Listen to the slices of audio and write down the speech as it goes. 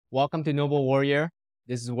Welcome to Noble Warrior.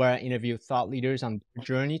 This is where I interview thought leaders on their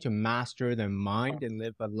journey to master their mind and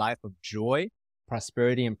live a life of joy,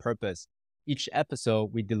 prosperity, and purpose. Each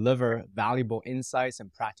episode, we deliver valuable insights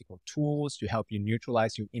and practical tools to help you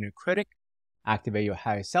neutralize your inner critic, activate your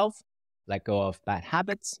higher self, let go of bad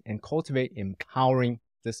habits, and cultivate empowering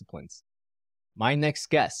disciplines. My next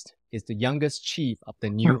guest is the youngest chief of the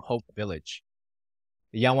New Hope Village.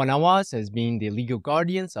 The Yawanawas has been the legal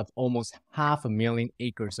guardians of almost 500,000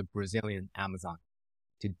 acres of Brazilian Amazon.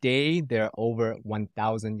 Today, there are over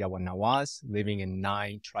 1,000 Yawanawas living in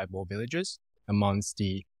 9 tribal villages amongst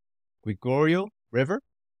the Gregorio River.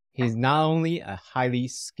 He's not only a highly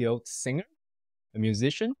skilled singer, a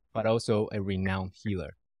musician, but also a renowned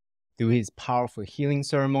healer. Through his powerful healing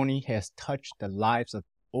ceremony, he has touched the lives of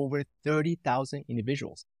over 30,000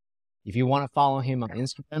 individuals. If you want to follow him on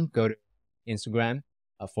Instagram, go to Instagram.com/Iskukua,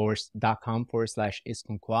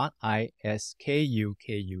 Iskukua.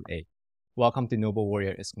 Welcome to Noble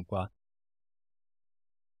Warrior, Iskukua.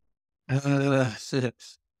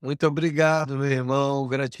 Muito obrigado, meu irmão.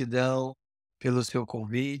 Gratidão pelo seu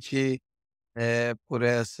convite, por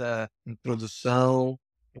essa introdução.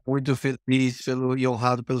 Muito feliz e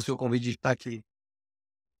honrado pelo seu convite de estar aqui.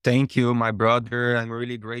 Thank you, my brother. I'm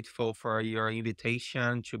really grateful for your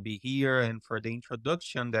invitation to be here and for the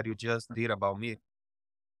introduction that you just did about me.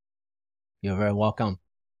 You're very welcome.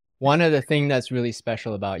 One of the things that's really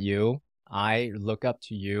special about you, I look up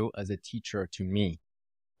to you as a teacher to me.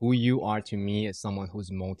 Who you are to me is someone who's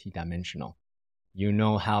multidimensional. You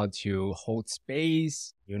know how to hold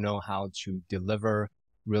space. You know how to deliver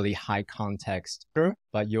really high context,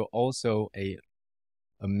 but you're also a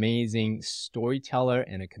amazing storyteller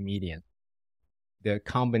and a comedian. The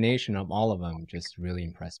combination of all of them just really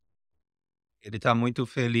impressed me. Ele está muito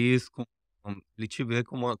feliz com ele te vê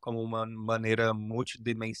como uma maneira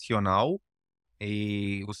multidimensional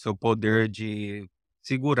e o seu poder de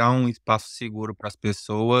segurar um espaço seguro para as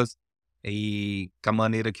pessoas e a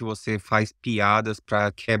maneira que você faz piadas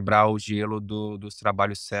para quebrar o gelo dos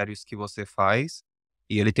trabalhos sérios que você faz.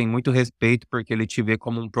 E ele tem muito respeito porque ele te vê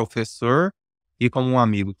como um professor e como um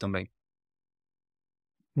amigo também.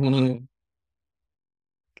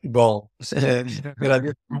 Bom,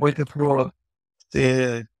 agradeço muito por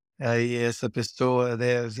ter aí essa pessoa,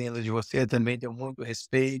 né, vindo de você. Também tenho muito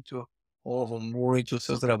respeito, honro muito o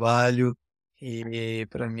seu trabalho e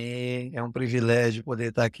para mim é um privilégio poder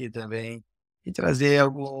estar aqui também e trazer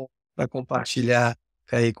algo para compartilhar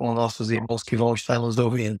aí com nossos irmãos que vão estar nos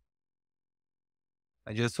ouvindo.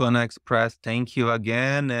 I just want to express thank you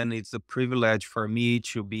again, and it's a privilege for me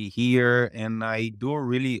to be here. And I do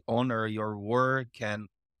really honor your work and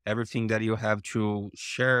everything that you have to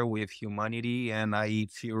share with humanity. And I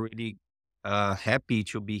feel really happy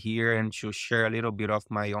to be here and to share a little bit of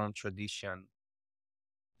my own tradition.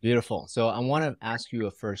 Beautiful. So I want to ask you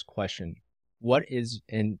a first question.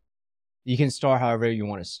 And you can start however you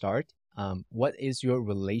want to start. What is your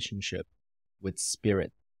relationship with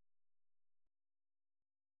spirit?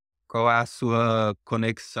 Qual é a sua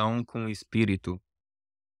conexão com o espírito?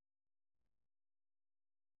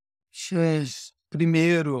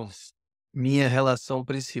 Primeiro, minha relação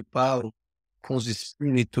principal com os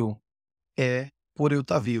espíritos é por eu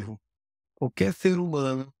estar vivo. Qualquer ser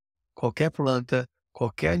humano, qualquer planta,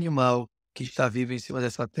 qualquer animal que está vivo em cima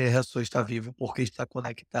dessa terra só está vivo porque está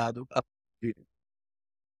conectado a espírito.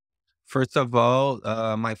 First of all,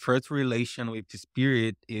 my first relation with the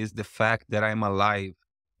spirit is the fact that I'm alive.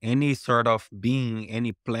 Any sort of being,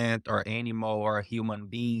 any plant or animal or human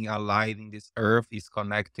being alive in this earth is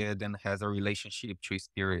connected and has a relationship to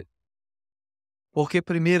spirit. Porque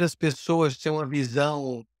primeiro as pessoas têm uma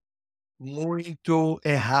visão muito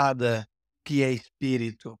errada que é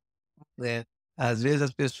espírito, né? Às vezes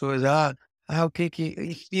as pessoas, o que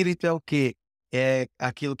espírito é o quê? É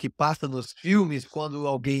aquilo que passa nos filmes quando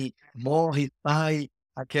alguém morre, sai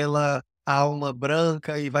aquela alma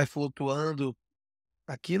branca e vai flutuando.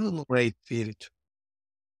 Aquilo não é espírito.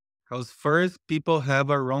 Because first, people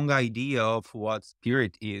have a wrong idea of what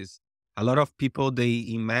spirit is. A lot of people, they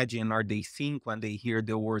imagine or they think when they hear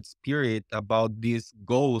the word spirit about this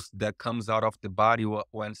ghost that comes out of the body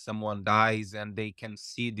when someone dies and they can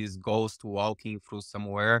see this ghost walking through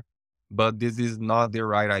somewhere. But this is not the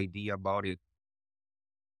right idea about it.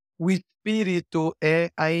 O espírito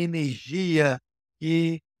é a energia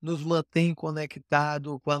que nos mantém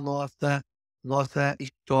conectado com a nossa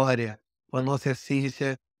história, com a nossa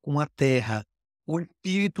essência, com a terra. O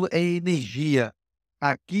espírito é energia,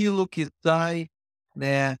 aquilo que sai,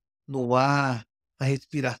 né, no ar, a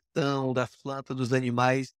respiração das plantas, dos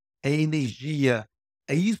animais, é energia.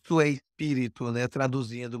 Isso é espírito, né,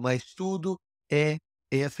 traduzindo, mas tudo é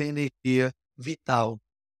essa energia vital.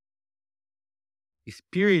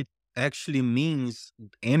 Spirit actually means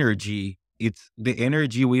energy. It's the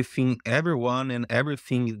energy within everyone and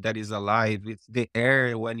everything that is alive. It's the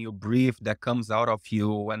air when you breathe that comes out of you,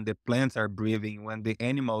 when the plants are breathing, when the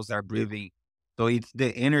animals are breathing. So it's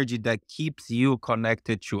the energy that keeps you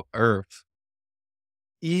connected to Earth.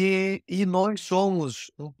 E nós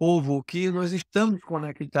somos um povo que nós estamos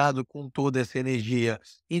conectados com toda essa energia.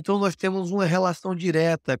 Então nós temos uma relação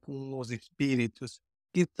direta com os espíritos,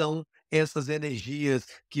 que são essas energias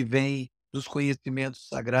que vêm dos conhecimentos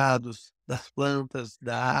sagrados, das plantas,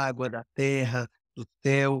 da água, da terra, do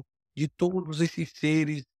céu, de todos esses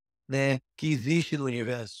seres, né, que existem no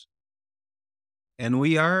universo. And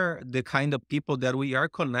we are the kind of people that we are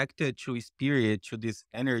connected to spirit, to this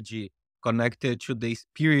energy, connected to the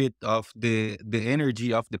spirit of the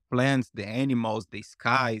energy of the plants, the animals, the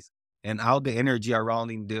skies, and all the energy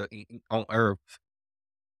around on Earth.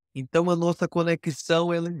 Então a nossa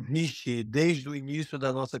conexão ela existe desde o início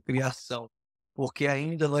da nossa criação, porque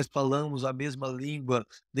ainda nós falamos a mesma língua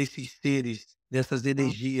desses seres, dessas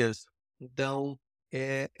energias. Então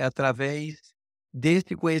é através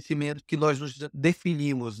desse conhecimento que nós nos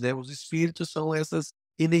definimos, né? Os espíritos são essas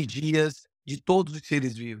energias de todos os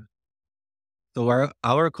seres vivos. So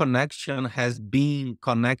our connection has been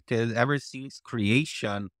connected ever since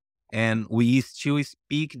creation, and we still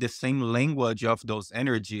speak the same language of those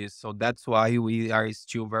energies. So that's why we are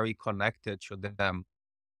still very connected to them.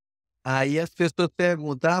 Aí as pessoas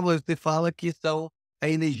perguntam: "Ah, você fala que são a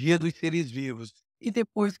energia dos seres vivos. E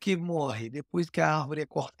depois que morre? Depois que a árvore é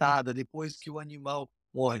cortada? Depois que o animal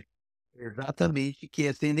morre?" Exatamente, que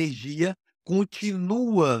essa energia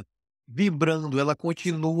continua vibrando, ela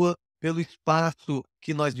continua pelo espaço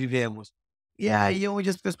que nós vivemos. E aí é onde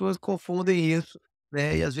as pessoas confundem isso,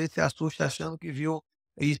 né, e às vezes se assusta achando que viu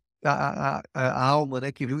a alma,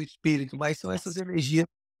 né, que viu o espírito, mas são essas energias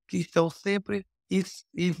que estão sempre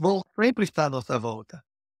e vão sempre estar à nossa volta.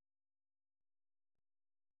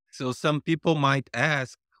 So some people might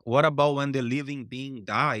ask, what about when the living being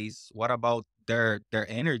dies? What about their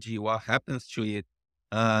energy? What happens to it?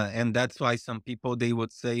 And that's why some people they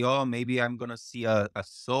would say, oh, maybe I'm gonna see a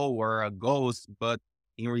soul or a ghost, but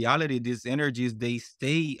in reality, these energies they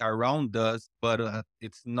stay around us, but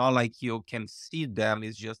it's not like you can see them.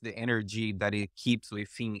 It's just the energy that it keeps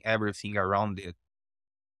within everything around it.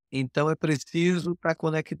 Então é preciso estar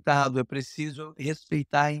conectado, é preciso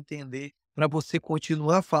respeitar e entender para você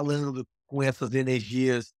continuar falando com essas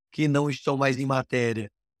energias que não estão mais em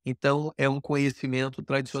matéria. Então é um conhecimento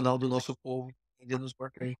tradicional do nosso povo de nos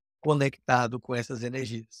manter conectado com essas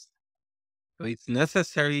energias. So it's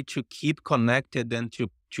necessary to keep connected and to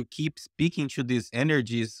keep speaking to these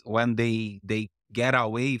energies when they get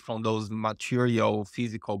away from those material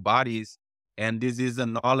physical bodies. And this is a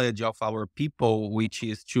knowledge of our people, which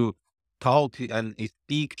is to talk and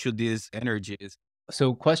speak to these energies.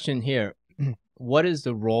 So, question here: what is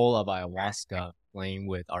the role of ayahuasca playing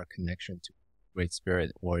with our connection to Great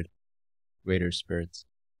Spirit or greater spirits?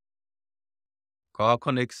 Qual a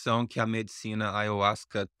conexão que a medicina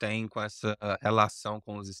ayahuasca tem com essa relação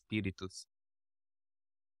com os espíritos?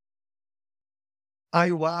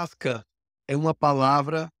 Ayahuasca é uma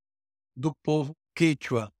palavra do povo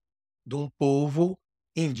quechua, de um povo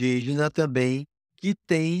indígena também, que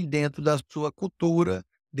tem dentro da sua cultura,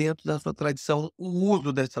 dentro da sua tradição, o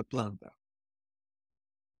uso dessa planta.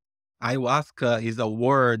 Ayahuasca is a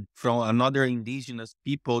word from another indigenous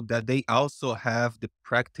people that they also have the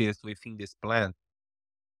practice within this plant.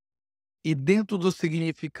 E dentro do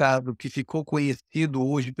significado que ficou conhecido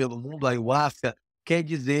hoje pelo mundo, ayahuasca quer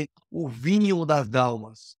dizer o vinho das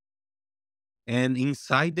almas. And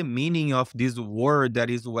inside the meaning of this word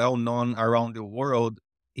that is well known around the world,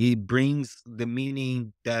 it brings the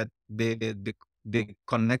meaning that the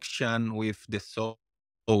connection with the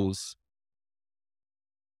souls.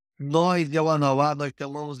 Nós, Yawanawa, nós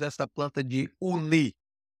chamamos essa planta de uni.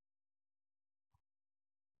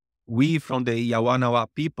 We from the Yawanawa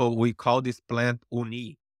people, we call this plant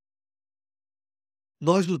uni.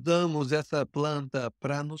 Nós usamos essa planta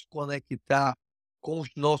para nos conectar com os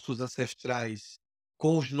nossos ancestrais,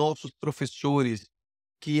 com os nossos professores,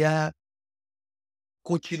 que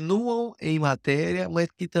continuam em matéria, mas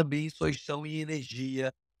que também só estão em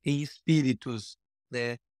energia, em espíritos,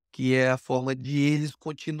 né? Que é a forma de eles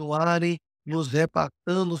continuarem nos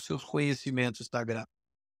repassando seus conhecimentos sagrados.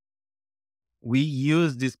 We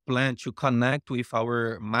use this plant to connect with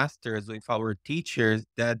our masters, with our teachers,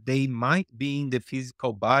 that they might be in the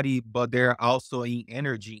physical body, but they're also in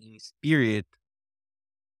energy, in spirit.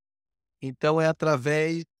 Então é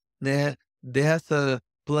através, né, dessa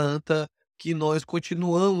planta que nós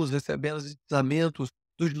continuamos recebendo os ensinamentos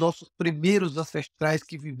dos nossos primeiros ancestrais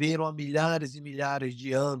que viveram há milhares e milhares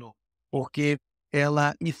de anos, porque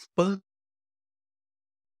ela expande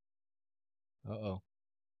Uh-oh.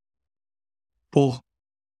 por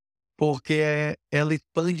porque ela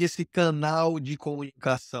expande esse canal de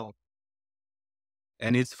comunicação.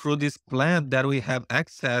 And it's through this plant that we have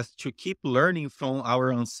access to keep learning from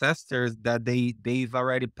our ancestors that they've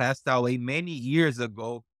already passed away many years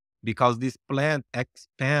ago, because this plant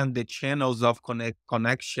expand the channels of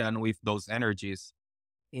connection with those energies.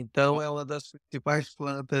 Então é uma das principais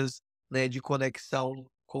plantas, né, de conexão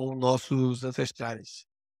com nossos ancestrais.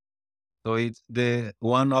 So it's the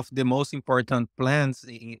one of the most important plants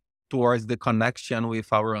towards the connection with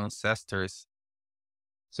our ancestors.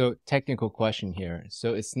 So technical question here.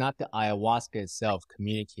 So it's not the ayahuasca itself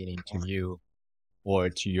communicating to you or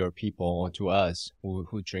to your people or to us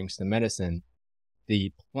who drinks the medicine.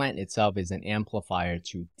 The plant itself is an amplifier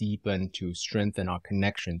to deepen, to strengthen our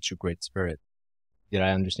connection to Great Spirit. Did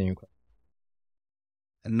I understand you correctly?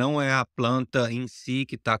 Não é a planta em si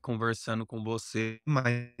que está conversando com você,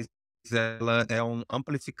 mas ela é um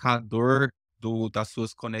amplificador das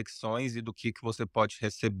suas conexões e do que você pode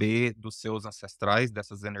receber dos seus ancestrais,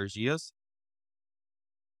 dessas energias.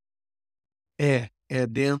 É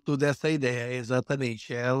dentro dessa ideia,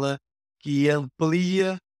 exatamente. Ela que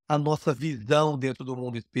amplia a nossa visão dentro do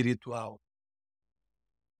mundo espiritual.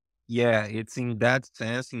 Yeah, it's in that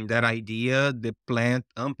sense, in that idea, the plant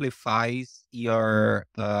amplifies the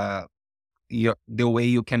way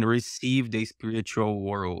you can receive the spiritual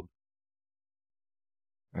world.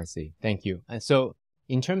 I see. Thank you. And so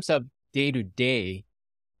in terms of day to day,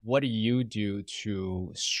 what do you do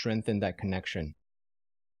to strengthen that connection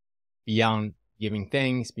beyond giving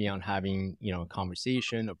thanks, beyond having, a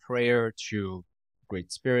conversation, a prayer to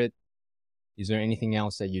Great Spirit? Is there anything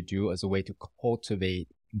else that you do as a way to cultivate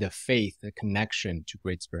the faith, the connection to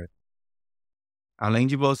Great Spirit? Além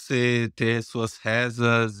de você ter suas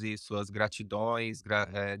rezas e suas gratidões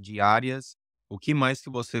diárias, o que mais que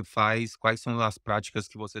você faz? Quais são as práticas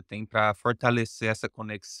que você tem para fortalecer essa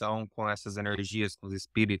conexão com essas energias, com os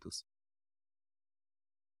espíritos?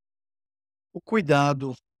 O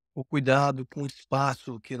cuidado, o cuidado com o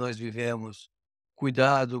espaço que nós vivemos,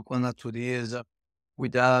 cuidado com a natureza,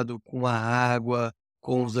 cuidado com a água,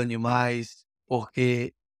 com os animais,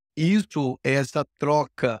 porque isso é essa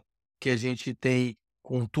troca que a gente tem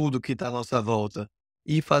com tudo que está à nossa volta.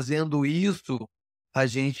 E fazendo isso, a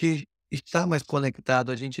gente está mais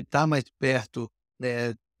conectado, a gente está mais perto,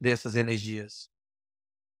 né, dessas energias.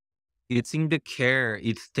 It's in the care,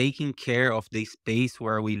 it's taking care of the space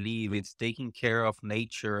where we live, it's taking care of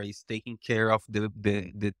nature, it's taking care of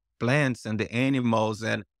the plants and the animals.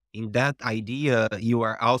 And in that idea, you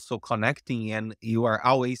are also connecting and you are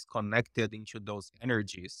always connected into those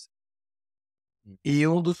energies. E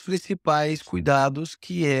um dos principais cuidados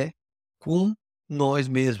que é com nós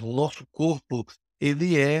mesmos. O nosso corpo,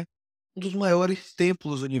 ele é um dos maiores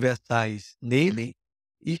templos universais. Nele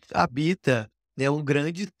habita, né, um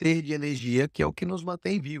grande ser de energia que é o que nos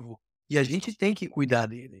mantém vivo. E a gente tem que cuidar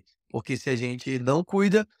dele, porque se a gente não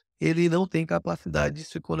cuida, ele não tem capacidade de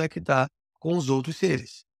se conectar com os outros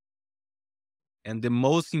seres. And the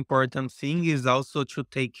most important thing is also to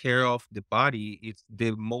take care of the body. It's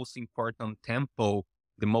the most important temple,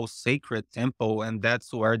 the most sacred temple, and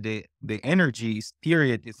that's where the energy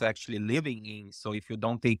spirit is actually living in. So if you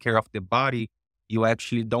don't take care of the body, you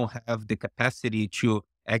actually don't have the capacity to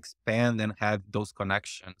expand and have those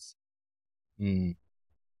connections. Mm.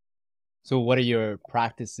 So what are your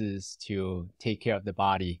practices to take care of the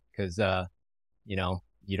body? Because,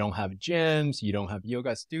 you don't have gyms, you don't have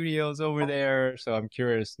yoga studios over there. So I'm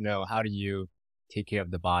curious to know, how do you take care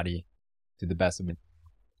of the body to the best of it?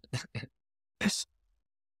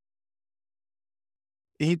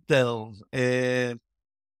 Então,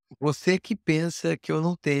 você que pensa que eu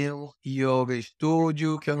não tenho yoga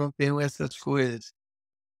studio, que eu não tenho essas coisas.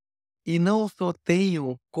 E não só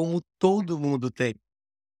tenho, como todo mundo tem.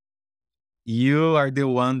 You are the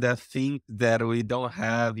one that think that we don't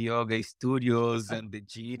have yoga studios and the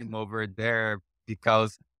gym over there,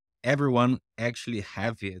 because everyone actually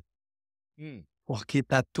have it. Porque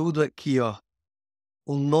tá tudo aqui, ó.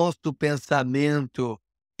 O nosso pensamento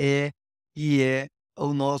é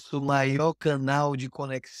o nosso maior canal de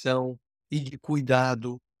conexão e de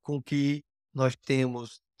cuidado com o que nós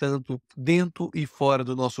temos, tanto dentro e fora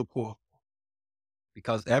do nosso corpo.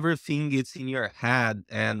 Because everything is in your head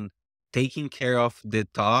and taking care of the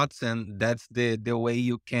thoughts, and that's the way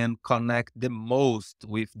you can connect the most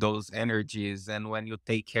with those energies. And when you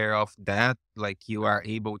take care of that, like, you are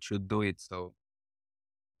able to do it. So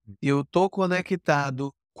e eu estou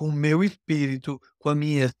conectado com o meu espírito, com a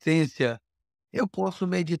minha essência, eu posso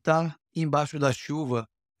meditar embaixo da chuva,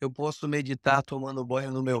 eu posso meditar tomando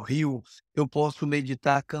banho no meu rio, eu posso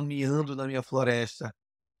meditar caminhando na minha floresta.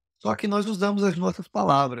 Só que nós usamos as nossas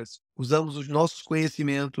palavras, usamos os nossos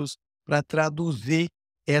conhecimentos para traduzir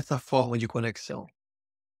essa forma de conexão.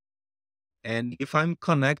 And if I'm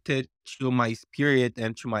connected to my spirit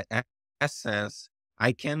and to my essence,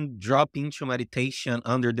 I can drop into meditation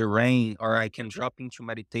under the rain, or I can drop into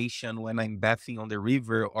meditation when I'm bathing on the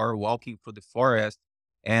river or walking through the forest.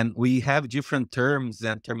 And we have different terms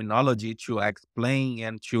and terminology to explain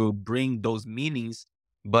and to bring those meanings,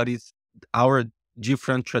 but it's our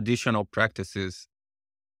different traditional practices.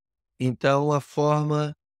 Então, a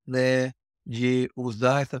forma, né, de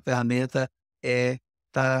usar essa ferramenta é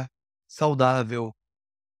estar saudável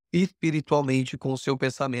espiritualmente com o seu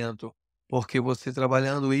pensamento, porque você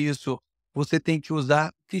trabalhando isso, você tem que usar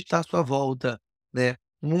o que está à sua volta, né?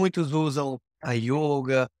 Muitos usam a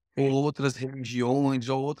yoga ou outras religiões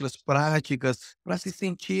ou outras práticas para se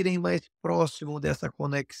sentirem mais próximo dessa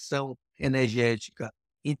conexão energética.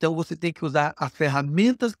 Então você tem que usar as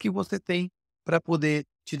ferramentas que você tem para poder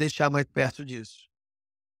te deixar mais perto disso.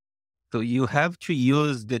 So you have to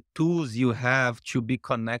use the tools you have to be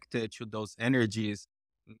connected to those energies.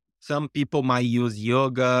 Some people might use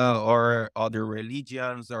yoga or other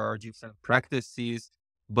religions or different practices,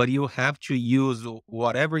 but you have to use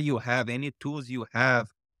whatever you have, any tools you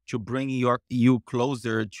have to bring you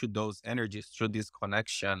closer to those energies through this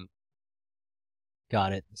connection.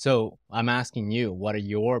 Got it. So I'm asking you, what are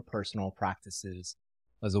your personal practices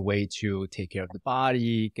as a way to take care of the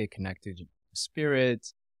body, get connected to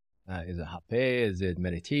spirit? Is it hape? Is it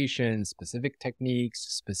meditation? Specific techniques?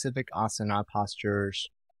 Specific asana postures?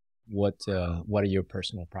 What are your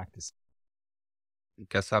personal practices?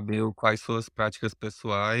 Quer saber quais suas práticas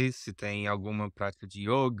pessoais, se tem alguma prática de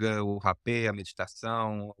yoga, o rapé, a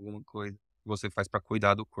meditação, alguma coisa que você faz para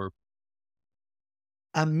cuidar do corpo.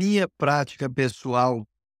 A minha prática pessoal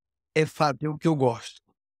é fazer o que eu gosto,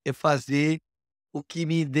 é fazer o que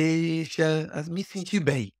me deixa me sentir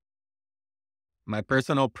bem. My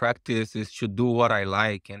personal practice is to do what I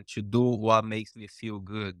like and to do what makes me feel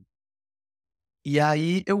good. E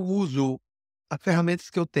aí eu uso as ferramentas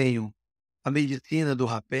que eu tenho. A medicina do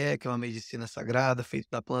rapé, que é uma medicina sagrada, feita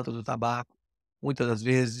da planta do tabaco. Muitas das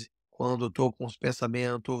vezes, quando eu estou com os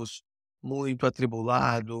pensamentos muito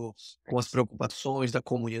atribulados, com as preocupações da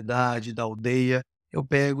comunidade, da aldeia, eu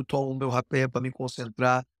pego, tomo meu rapé para me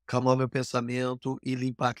concentrar, calmar meu pensamento e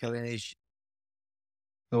limpar aquela energia.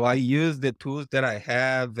 So I use the tools that I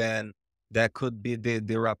have, and that could be the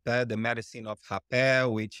rapé, the medicine of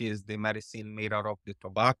rapé, which is the medicine made out of the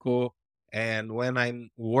tobacco. And when I'm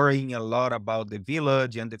worrying a lot about the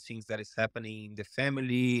village and the things that is happening in the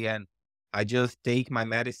family, and I just take my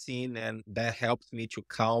medicine, and that helps me to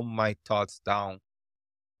calm my thoughts down.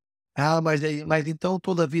 Ah, mas então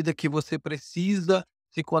toda vida que você precisa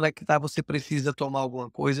se conectar, você precisa tomar alguma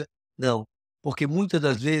coisa? Não, porque muitas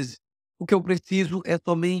das vezes o que eu preciso é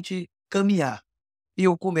somente caminhar. E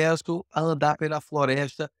eu começo a andar pela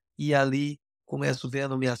floresta e ali começo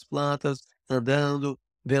vendo minhas plantas, andando,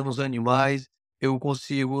 vendo os animais, eu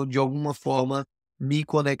consigo de alguma forma me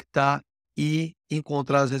conectar e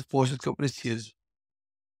encontrar as respostas que eu preciso.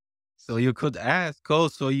 So you could ask, oh,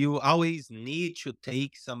 so you always need to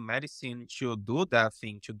take some medicine to do that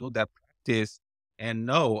thing, to do that practice. And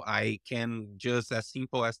no, I can just as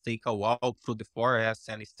simple as take a walk through the forest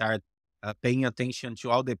and start paying attention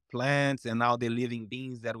to all the plants and all the living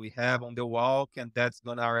beings that we have on the walk, and that's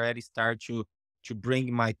gonna already start to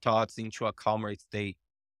bring my thoughts into a calmer state.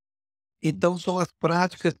 Então são as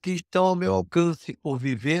práticas que estão ao meu alcance por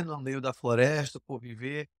viver no meio da floresta, por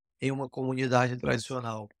viver em uma comunidade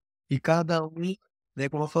tradicional. E cada um, né,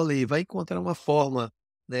 como eu falei, vai encontrar uma forma,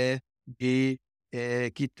 né, de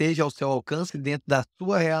que esteja ao seu alcance dentro da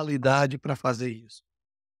sua realidade para fazer isso.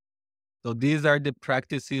 So these are the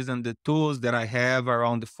practices and the tools that I have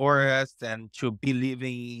around the forest, and to be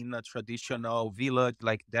living in a traditional village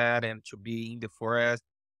like that and to be in the forest.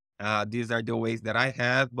 These are the ways that I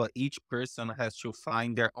have, but each person has to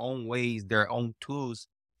find their own ways, their own tools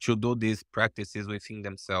to do these practices within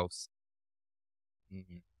themselves.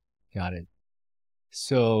 Mhm. Got it.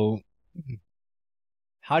 So,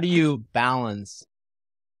 how do you balance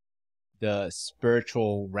the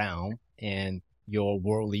spiritual realm and your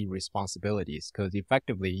worldly responsibilities? Because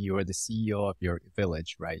effectively, you're the CEO of your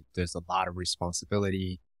village, right? There's a lot of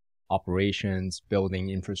responsibility, operations, building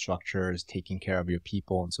infrastructures, taking care of your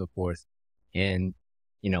people, and so forth. And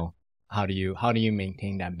how do you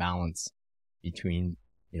maintain that balance between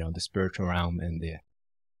the spiritual realm and the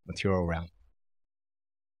material realm.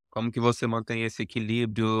 Como que você mantém esse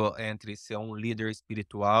equilíbrio entre ser um líder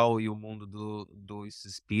espiritual e o mundo dos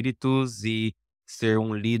espíritos e ser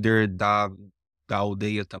um líder da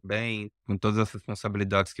aldeia também, com todas as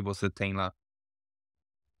responsabilidades que você tem lá?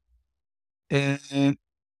 É,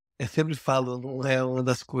 eu sempre falo, não é uma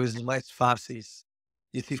das coisas mais fáceis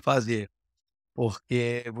de se fazer,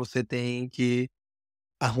 porque você tem que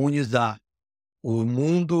harmonizar o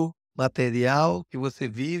mundo material que você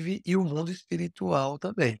vive e o mundo espiritual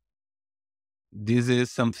também. This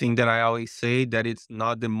is something that I always say that it's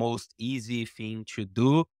not the most easy thing to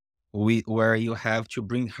do, where you have to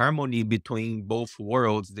bring harmony between both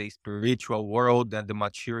worlds, the spiritual world and the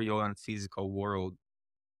material and physical world.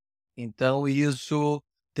 Então isso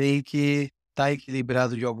tem que estar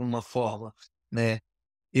equilibrado de alguma forma, né.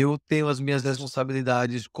 Eu tenho as minhas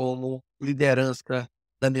responsabilidades como liderança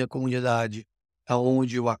da minha comunidade,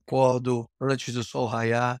 aonde eu acordo antes do sol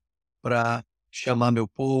raiar para chamar meu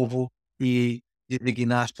povo e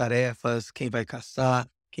designar as tarefas, quem vai caçar,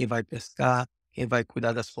 quem vai pescar, quem vai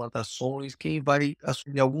cuidar das plantações, quem vai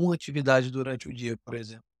assumir alguma atividade durante o dia, por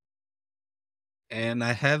exemplo. And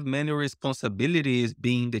I have many responsibilities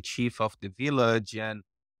being the chief of the village, and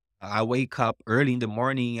I wake up early in the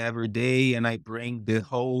morning every day and I bring the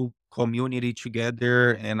whole community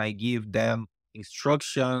together and I give them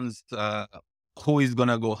instructions, who is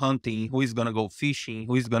gonna go hunting, who is gonna go fishing,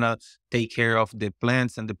 who is gonna take care of the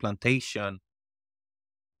plants and the plantation.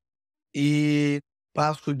 E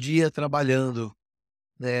passo o dia trabalhando,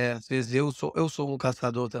 né, às vezes eu sou um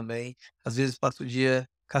caçador também, às vezes passo o dia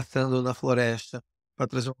caçando na floresta para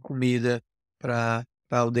trazer uma comida para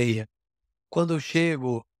a aldeia. Quando eu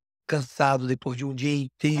chego cansado depois de um dia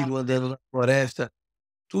inteiro andando na floresta,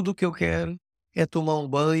 tudo que eu quero é tomar um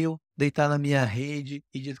banho, deitar na minha rede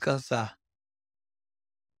e descansar.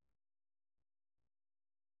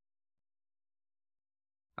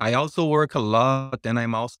 I also work a lot and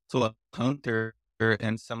I'm also a hunter.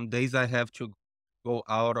 And some days I have to go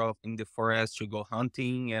out of in the forest to go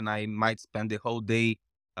hunting and I might spend the whole day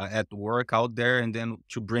at work out there and then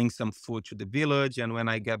to bring some food to the village. And when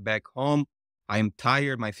I get back home, I'm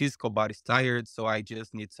tired. My physical body's tired. So I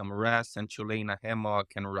just need some rest and to lay in a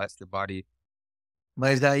hammock and rest the body.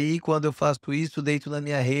 Mas aí, quando eu faço isso, deito na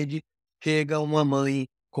minha rede, chega uma mãe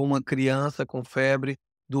com uma criança com febre,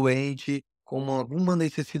 doente, com alguma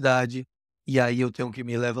necessidade, e aí eu tenho que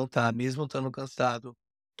me levantar, mesmo estando cansado,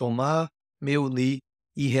 tomar meu li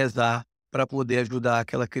e rezar para poder ajudar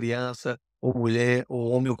aquela criança, ou mulher,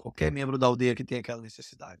 ou homem, ou qualquer membro da aldeia que tem aquela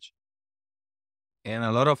necessidade. And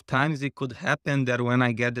a lot of times it could happen that when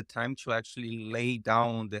I get the time to actually lay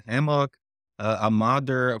down the hammock, a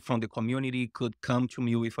mother from the community could come to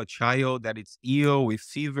me with a child that is ill with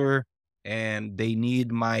fever, and they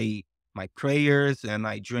need my prayers, and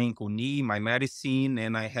I drink uni, my medicine,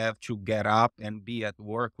 and I have to get up and be at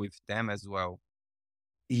work with them as well.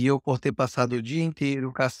 E eu, por ter passado o dia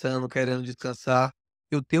inteiro caçando, querendo descansar,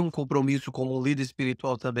 eu tenho um compromisso como um líder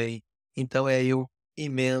espiritual também. Então eu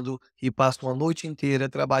emendo e passo uma noite inteira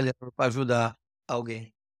trabalhando para ajudar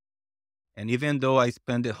alguém. And even though I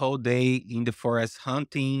spend the whole day in the forest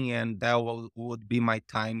hunting, and that would be my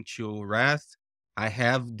time to rest, I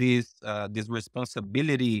have this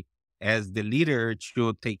responsibility as the leader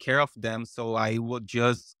to take care of them. So I would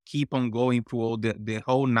just keep on going through the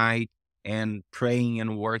whole night and praying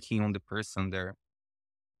and working on the person there.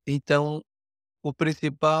 Então, o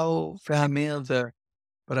principal ferramenta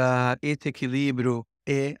para esse equilíbrio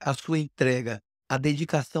é a sua entrega, a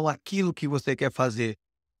dedicação àquilo que você quer fazer.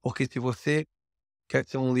 Porque se você quer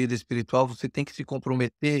ser um líder espiritual, você tem que se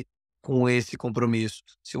comprometer com esse compromisso.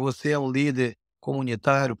 Se você é um líder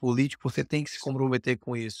comunitário, político, você tem que se comprometer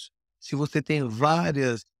com isso. Se você tem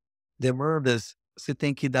várias demandas, você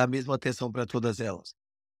tem que dar a mesma atenção para todas elas.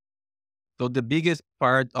 So the biggest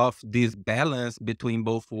part of this balance between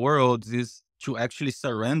both worlds is to actually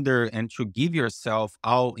surrender and to give yourself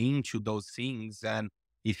all into those things. And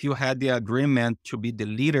if you had the agreement to be the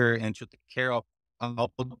leader and to take care of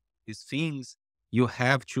all these things, you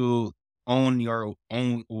have to own your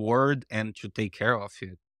own word and to take care of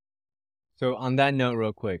it. So on that note,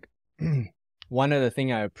 real quick, one of the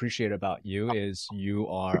things I appreciate about you is you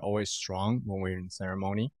are always strong when we're in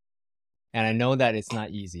ceremony. And I know that it's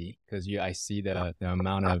not easy because I see the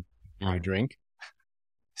amount of you drink.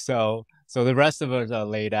 So the rest of us are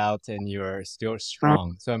laid out and you're still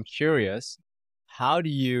strong. So I'm curious, how do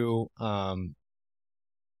you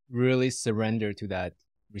really surrender to that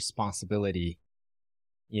responsibility?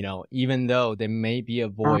 You know, even though there may be a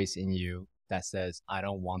voice in you that says, I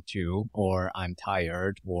don't want to, or I'm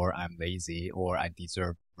tired, or I'm lazy, or I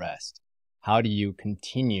deserve rest. how do you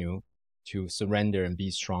continue to surrender and be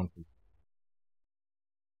strong?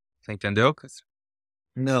 Você entendeu, Cássio?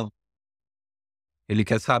 Não. Ele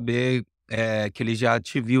quer saber, que ele já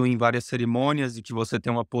te viu em várias cerimônias e que você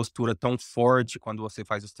tem uma postura tão forte quando você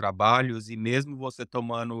faz os trabalhos e mesmo você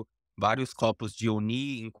tomando vários copos de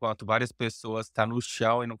uni, enquanto várias pessoas tá no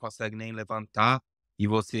chão e não consegue nem levantar, e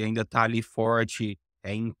você ainda tá ali forte,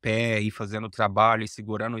 em pé e fazendo o trabalho e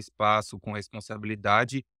segurando o espaço com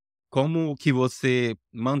responsabilidade. Como que você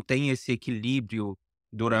mantém esse equilíbrio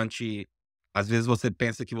durante às vezes você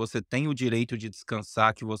pensa que você tem o direito de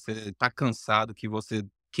descansar, que você está cansado, que você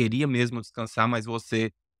queria mesmo descansar, mas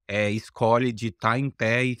você, escolhe de estar em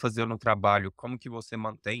pé e fazendo o trabalho. Como que você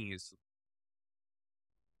mantém isso?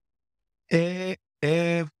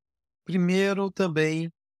 É, primeiro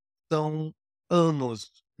também são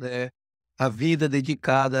anos, né, a vida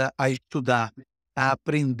dedicada a estudar, a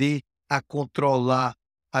aprender a controlar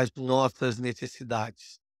as nossas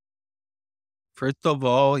necessidades. First of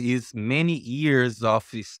all, is many years of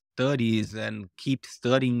studies and keep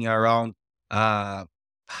studying around, uh,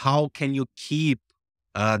 how can you keep,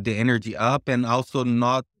 the energy up and also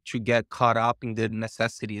not to get caught up in the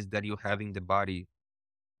necessities that you have in the body.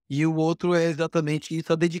 E o outro é exatamente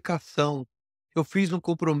isso, a dedicação. Eu fiz um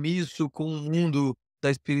compromisso com o mundo da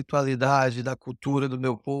espiritualidade, da cultura do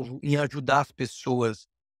meu povo, em ajudar as pessoas.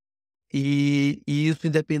 E isso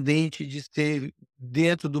independente de ser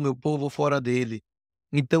dentro do meu povo ou fora dele.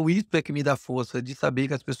 Então isso é que me dá força, de saber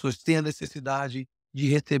que as pessoas têm a necessidade de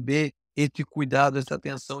receber esse cuidado, essa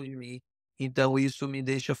atenção de mim. Então isso me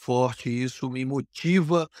deixa forte, isso me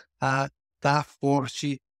motiva a estar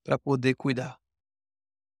forte para poder cuidar.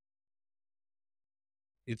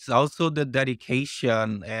 It's also the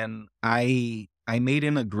dedication, and I made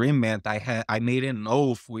an agreement. I made an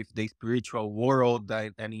oath with the spiritual world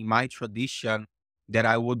and in my tradition that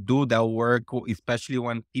I would do that work, especially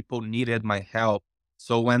when people needed my help.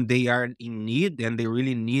 So when they are in need and they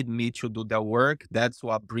really need me to do that work, that's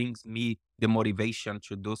what brings me the motivation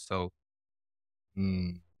to do so.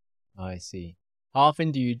 Mm, I see. How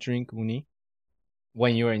often do you drink uni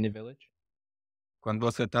when you're in the village? Quando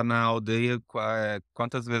você tá na aldeia,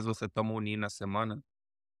 quantas vezes você toma uni na semana?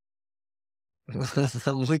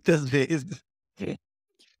 Muitas vezes.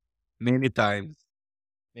 Many times.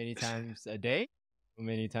 Many times a day or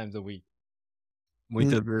many times a week?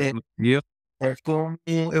 Muitas vezes É, no dia. é como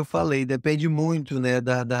eu falei, depende muito, né,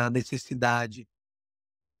 da necessidade.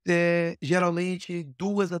 Geralmente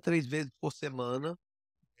 2 a 3 vezes por semana,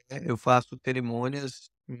 eu faço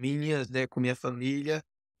cerimônias minhas, né, com minha família,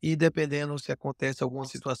 e dependendo se acontece alguma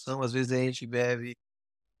situação, às vezes a gente bebe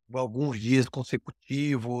alguns dias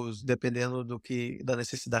consecutivos, dependendo da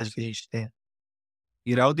necessidade que a gente tem.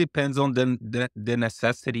 It all depends on the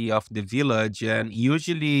necessity of the village, and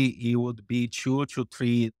usually it would be 2 to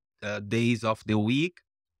 3 days of the week.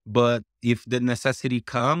 But if the necessity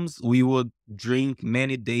comes, we would drink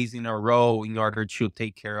many days in a row in order to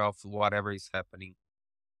take care of whatever is happening.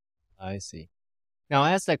 I see. Now,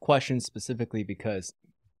 I asked that question specifically because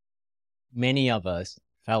many of us,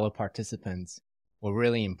 fellow participants, were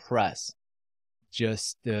really impressed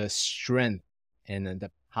just the strength and then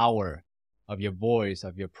the power of your voice,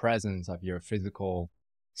 of your presence, of your physical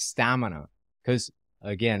stamina. Because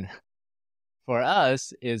again, for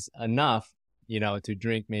us is enough, to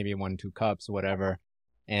drink maybe 1, 2 cups, whatever,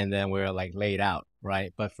 and then we're like laid out,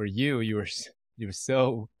 right? But for you, you were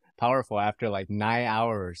so powerful after like 9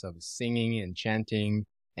 hours of singing and chanting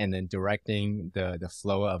and then directing the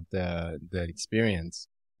flow of the experience.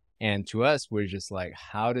 And to us, we're just like,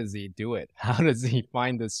 how does he do it? How does he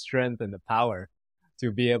find the strength and the power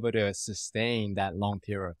to be able to sustain that long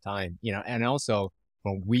period of time, and also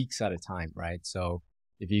for weeks at a time, right? So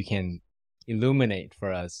if you can illuminate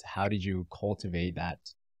for us, how did you cultivate that?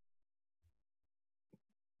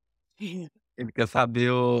 Ele quer saber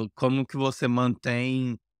como que você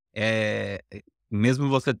mantém, mesmo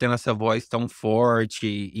você tendo essa voz tão forte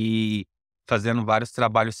e fazendo vários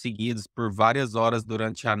trabalhos seguidos por várias horas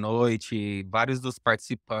durante a noite, vários dos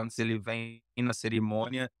participantes, ele vem na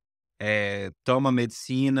cerimônia, toma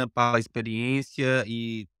medicina para a experiência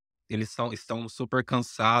e estão super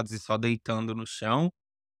cansados e só deitando no chão,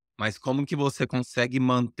 mas como que você consegue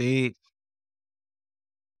manter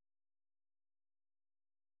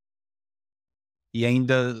e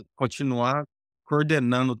ainda continuar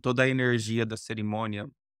coordenando toda a energia da cerimônia?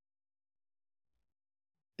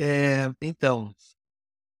 Então,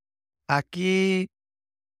 aqui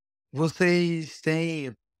vocês têm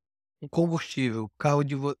um combustível,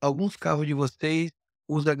 alguns carros de vocês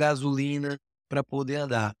usa gasolina para poder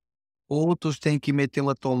andar, outros têm que meter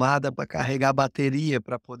uma tomada para carregar a bateria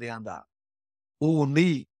para poder andar. O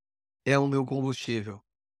Uni é o meu combustível.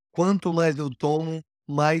 Quanto mais eu tomo,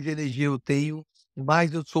 mais energia eu tenho,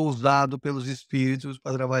 mais eu sou usado pelos espíritos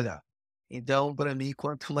para trabalhar. Então, para mim,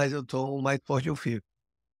 quanto mais eu tomo, mais forte eu fico.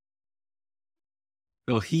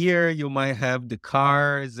 So here you might have the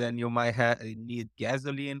cars and you might need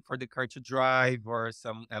gasoline for the car to drive, or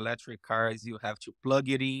some electric cars you have to plug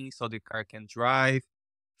it in so the car can drive.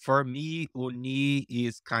 For me, Uni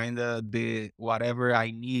is kind of the whatever I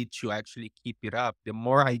need to actually keep it up. The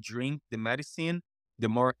more I drink the medicine, the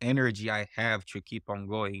more energy I have to keep on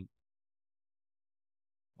going.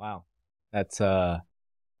 Wow. That's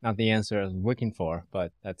not the answer I was looking for,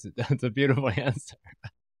 but that's that's a beautiful answer.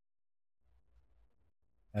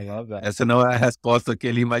 I love that. Essa não é a resposta que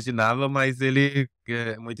ele imaginava, mas ele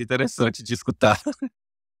é muito interessante de escutar.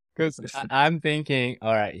 Because I'm thinking,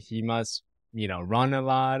 all right, he must, run a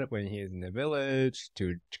lot when he's in the village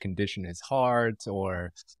to condition his heart,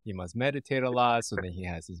 or he must meditate a lot so that he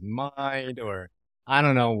has his mind, or I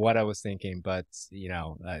don't know what I was thinking, but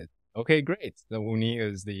okay, great. The Uni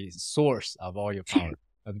is the source of all your power.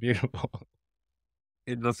 That's beautiful.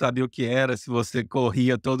 Ele não sabia o que era, se você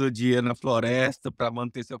corria todo dia na floresta para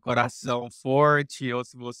manter seu coração forte, ou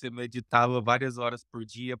se você meditava várias horas por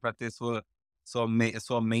dia para ter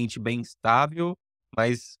sua mente bem estável,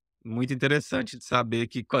 mas muito interessante de saber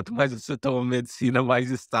que quanto mais você toma medicina, mais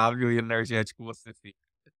estável e energético você fica.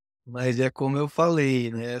 Mas é como eu falei,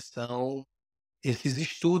 né? São esses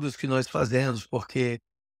estudos que nós fazemos, porque,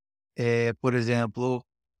 por exemplo,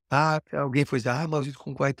 alguém foi dizer, mas isso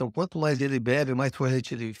com então, quanto mais ele bebe, mais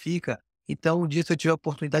forte ele fica. Então, um dia, se eu tiver a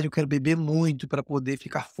oportunidade, eu quero beber muito para poder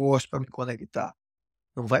ficar forte, para me conectar.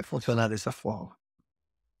 Não vai funcionar dessa forma.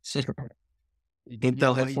 You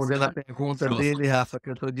Então, know what he's respondendo a done? pergunta dele, Rafa, que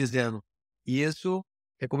eu estou dizendo, isso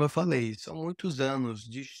é como eu falei, são muitos anos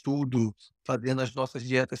de estudo, fazendo as nossas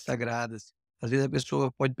dietas sagradas. Às vezes a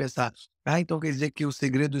pessoa pode pensar, então quer dizer que o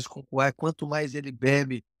segredo do Iskukua é quanto mais ele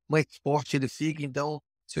bebe, mais forte ele fica. Então,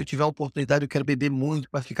 se eu tiver uma oportunidade, eu quero beber muito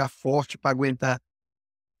para ficar forte, para aguentar.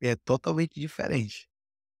 É totalmente diferente.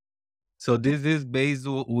 So this is based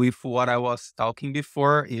with what I was talking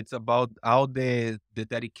before. It's about all the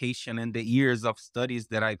dedication and the years of studies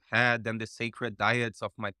that I've had and the sacred diets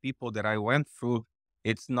of my people that I went through.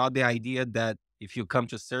 It's not the idea that if you come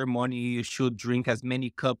to ceremony, you should drink as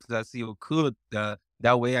many cups as you could.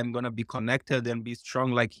 That way I'm gonna be connected and be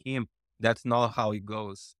strong like him. That's not how it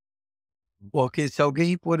goes. Porque se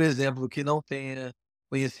alguém, por exemplo, que não tenha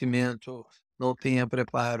conhecimento, não tenha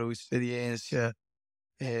preparo, experiência,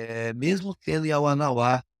 mesmo tendo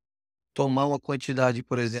Yawanawa, tomar uma quantidade,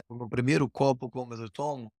 por exemplo, no primeiro copo como eu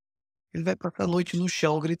tomo, ele vai passar a noite no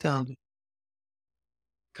chão gritando.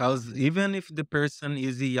 Because even if the person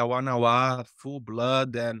is a Yawanawa full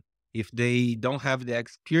blood, and if they don't have the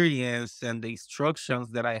experience and the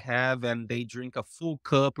instructions that I have, and they drink a full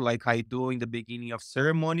cup like I do in the beginning of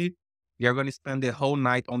ceremony, you're going to spend the whole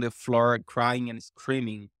night on the floor crying and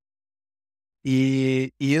screaming.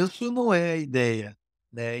 E isso não é a ideia,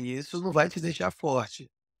 né, e isso não vai te deixar forte.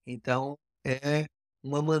 Então, é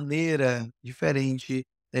uma maneira diferente,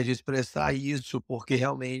 né, de expressar isso, porque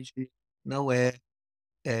realmente não é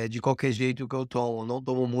de qualquer jeito que eu tomo. Não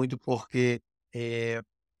tomo muito porque é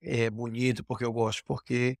é bonito, porque eu gosto,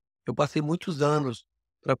 porque eu passei muitos anos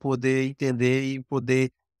para poder entender e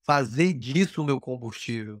poder fazer disso o meu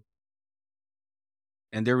combustível.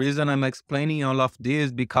 And the reason I'm explaining all of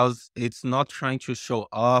this because it's not trying to show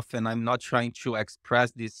off and I'm not trying to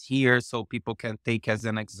express this here so people can take as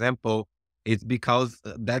an example. It's because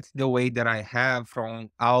that's the way that I have from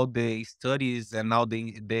all the studies and all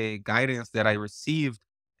the guidance that I received.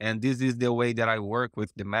 And this is the way that I work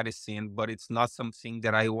with the medicine, but it's not something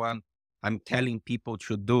that I'm telling people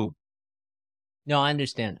to do. No, I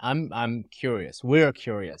understand. I'm curious. We're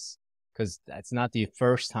curious because that's not the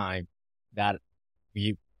first time that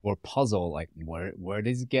we were puzzled. Like, where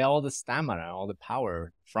does he get all the stamina, all the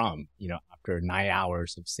power from? After 9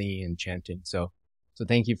 hours of singing and chanting. So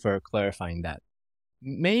thank you for clarifying that.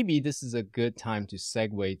 Maybe this is a good time to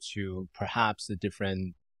segue to perhaps the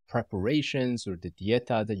different preparations or the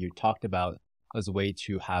dieta that you talked about as a way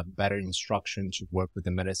to have better instruction to work with the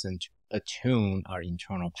medicine to attune our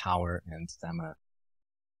internal power and stamina.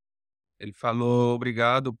 Ele falou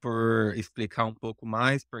obrigado por explicar um pouco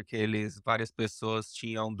mais, porque várias pessoas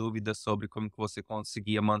tinham dúvidas sobre como que você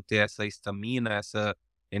conseguia manter essa estamina, essa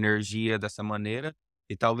energia dessa maneira.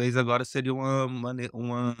 E talvez agora seria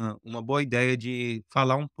uma boa ideia de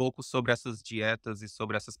falar um pouco sobre essas dietas e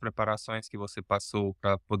sobre essas preparações que você passou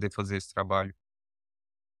para poder fazer esse trabalho.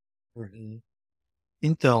 Uhum.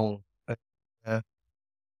 Então, é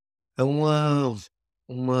é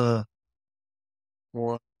uma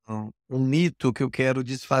Um um mito que eu quero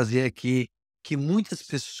desfazer aqui, que muitas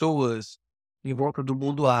pessoas em volta do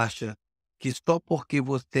mundo acham que só porque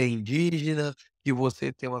você é indígena, que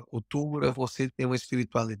você tem uma cultura, você tem uma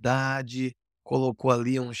espiritualidade, colocou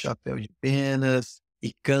ali um chapéu de penas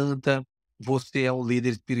e canta, você é um líder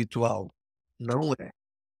espiritual. Não é.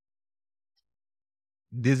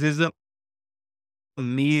 This is a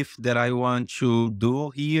myth that I want to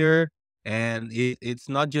do here. And it's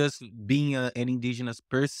not just being an indigenous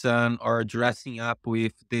person or dressing up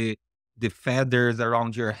with the feathers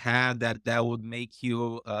around your head that would make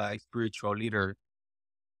you a spiritual leader.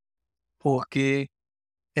 Porque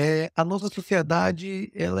a nossa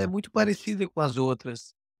sociedade, ela é muito parecida com as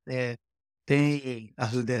outras, tem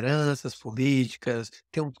as lideranças políticas,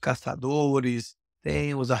 tem os caçadores,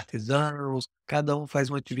 tem os artesãos, cada um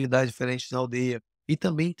faz uma atividade diferente na aldeia. E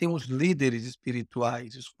também tem os líderes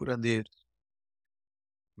espirituais, os curandeiros.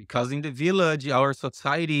 Because in the village, our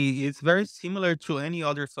society is very similar to any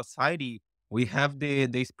other society. We have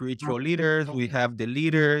the spiritual leaders, we have the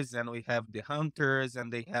leaders, and we have the hunters,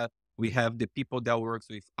 and we have the people that works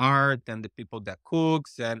with art and the people that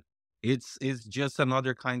cooks, and it's just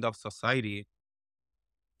another kind of society.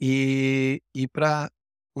 E para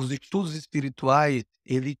os estudos espirituais,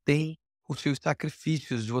 ele tem os seus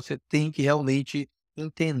sacrifícios, você tem que realmente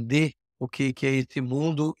entender o que é esse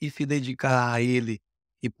mundo e se dedicar a ele.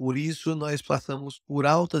 E por isso nós passamos por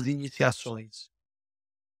altas iniciações.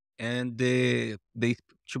 And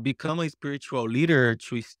to become a spiritual leader,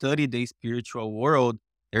 to study the spiritual world,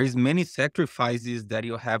 there is many sacrifices that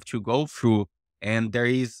you have to go through, and there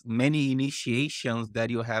is many initiations that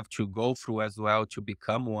you have to go through as well to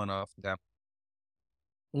become one of them.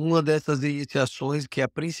 Uma dessas iniciações, que é a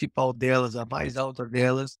principal delas, a mais alta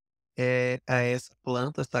delas, é a essa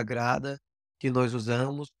planta sagrada que nós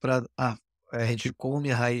usamos para a gente come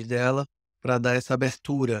a raiz dela para dar essa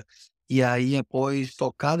abertura. E aí, após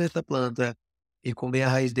tocar nessa planta e comer a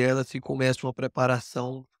raiz dela, se começa uma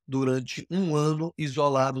preparação durante um ano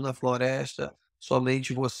isolado na floresta,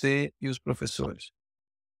 somente você e os professores.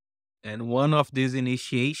 And one of these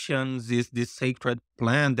initiations is this sacred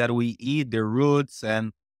plant that we eat the roots.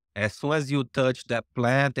 And as soon as you touch that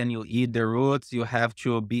plant and you eat the roots, you have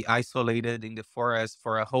to be isolated in the forest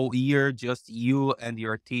for a whole year, just you and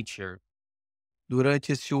your teacher.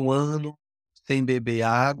 Durante esse um ano, sem beber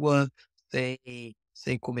água,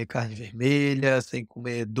 sem comer carne vermelha, sem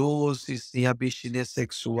comer doces, sem abstinência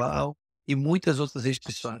sexual e muitas outras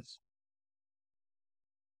restrições.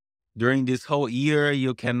 During this whole year,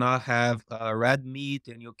 you cannot have red meat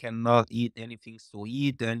and you cannot eat anything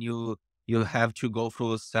sweet, and you have to go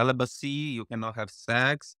through celibacy. You cannot have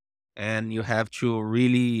sex, and you have to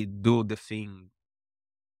really do the thing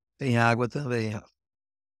Sem água também.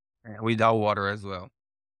 without water as well.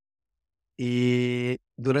 E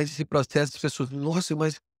durante esse processo as pessoas: "Nossa,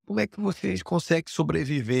 mas como é que vocês conseguem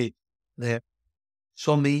sobreviver?", né,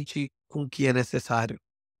 somente com o que é necessário,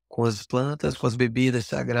 com as plantas, com as bebidas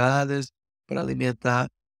sagradas, para alimentar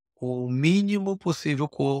o mínimo possível o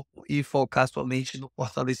corpo e focar somente no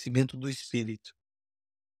fortalecimento do espírito.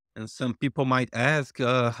 And some people might ask,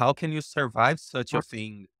 how can you survive such a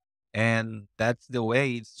thing? And that's the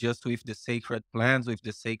way. It's just with the sacred plants, with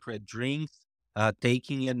the sacred drinks,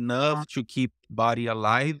 taking enough to keep body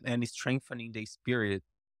alive and strengthening the spirit.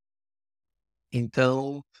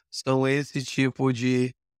 Então, são esse tipo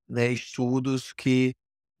de, né, estudos que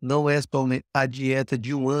não é somente a dieta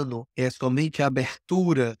de um ano, é somente a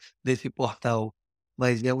abertura desse portal,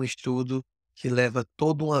 mas é um estudo que leva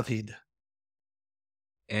toda uma vida.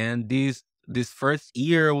 And this first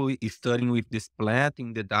year we studying with this plant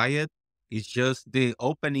in the diet is just the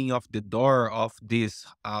opening of the door of this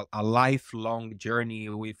a lifelong journey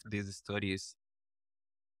with these studies.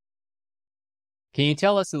 Can you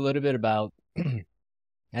tell us a little bit about,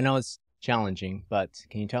 I know it's challenging, but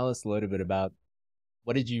can you tell us a little bit about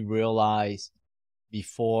what did you realize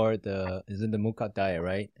before is it the Muka diet,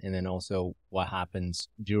 right? And then also what happens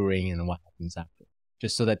during and what happens after,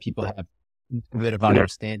 just so that people have a bit of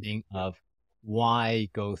understanding of why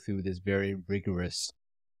go through this very rigorous,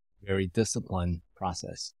 very disciplined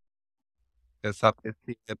process. Essa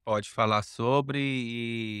você pode falar sobre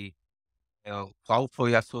e qual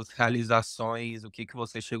foi as suas realizações, o que que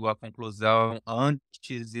você chegou à conclusão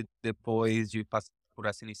antes e depois de passar por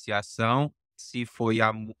essa iniciação, se foi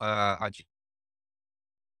a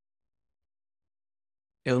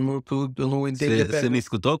Eu não entendi a você me pergunta.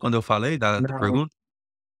 escutou quando eu falei da Não. pergunta?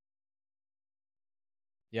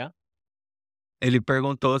 Yeah. Ele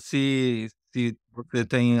perguntou se você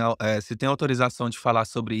tem se tem autorização de falar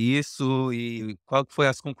sobre isso e qual que foi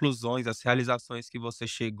as conclusões, as realizações que você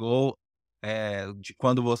chegou de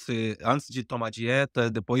quando você antes de tomar dieta,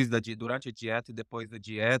 depois durante a dieta e depois da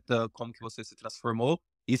dieta, como que você se transformou,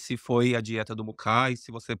 e se foi a dieta do Muka, e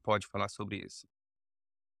se você pode falar sobre isso?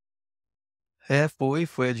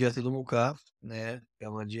 Foi a dieta do Muka, né, é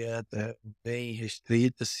uma dieta bem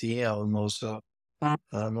restrita, assim, a nossa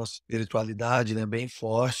espiritualidade, né, bem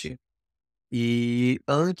forte. E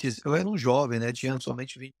antes eu era um jovem, né, tinha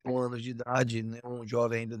somente 21 anos de idade, né, um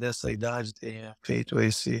jovem ainda dessa idade tenha feito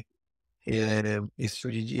esse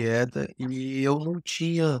tipo de dieta, e eu não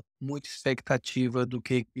tinha muita expectativa do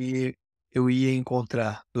que eu ia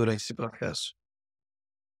encontrar durante esse processo.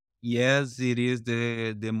 Yes, it is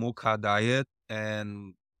the Muka diet,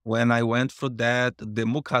 and when I went through that, the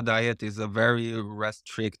Muka diet is a very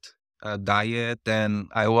restrict diet, and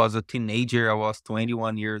I was a teenager. I was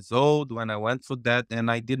 21 years old when I went through that,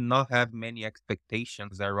 and I did not have many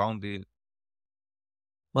expectations around it.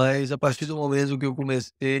 Mas a partir do momento que eu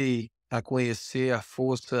comecei a conhecer a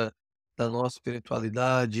força da nossa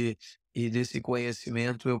espiritualidade e desse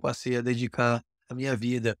conhecimento, eu passei a dedicar a minha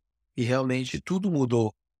vida. E realmente tudo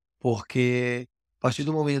mudou, porque a partir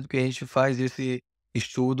do momento que a gente faz esse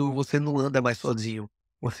estudo, você não anda mais sozinho.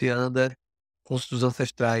 Você anda com os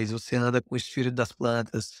ancestrais, você anda com o espírito das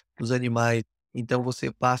plantas, dos animais. Então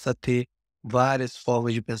você passa a ter várias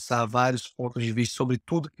formas de pensar, vários pontos de vista sobre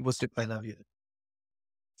tudo que você faz na vida.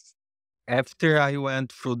 After I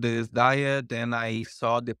went through this diet and I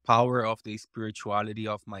saw the power of the spirituality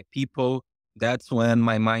of my people, that's when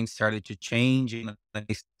my mind started to change and I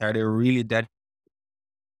started really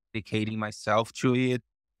dedicating myself to it.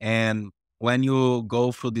 And when you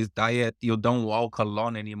go through this diet, you don't walk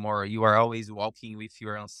alone anymore. You are always walking with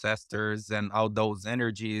your ancestors and all those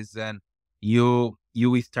energies, and you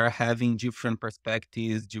will start having different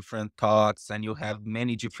perspectives, different thoughts, and you have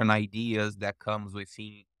many different ideas that comes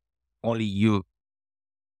within only you.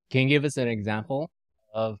 Can you give us an example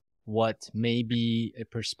of what may be a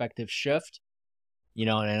perspective shift,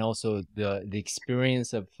 and also the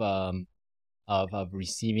experience of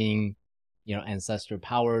receiving, ancestor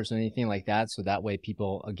powers or anything like that? So that way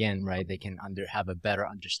people, again, right, they can have a better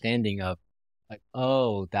understanding of like,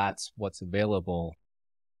 oh, that's what's available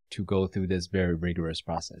to go through this very rigorous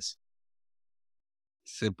process.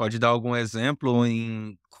 Você pode dar algum exemplo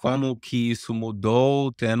em como que isso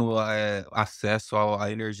mudou, tendo, acesso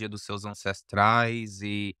à energia dos seus ancestrais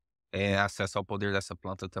e, acesso ao poder dessa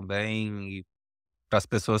planta também, e para as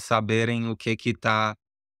pessoas saberem o que tá,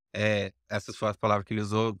 essas foram as palavras que ele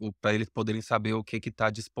usou, para eles poderem saber o que tá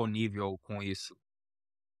disponível com isso.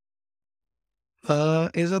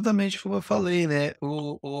 Exatamente como eu falei, né,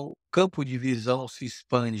 o campo de visão se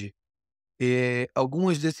expande.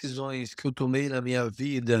 Algumas decisões que eu tomei na minha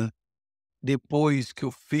vida, depois que eu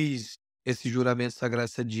fiz esse juramento sagrado,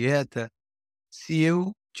 essa dieta, se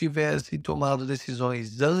eu tivesse tomado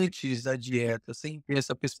decisões antes da dieta, sem ter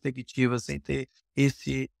essa perspectiva, sem ter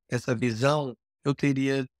essa visão, eu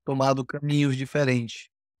teria tomado caminhos diferentes.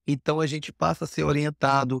 Então a gente passa a ser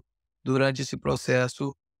orientado durante esse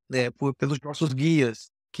processo, né, pelos nossos guias,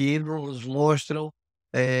 que nos mostram,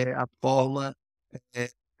 a forma, eh,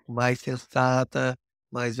 mais sensata,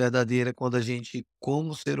 mais verdadeira, quando a gente,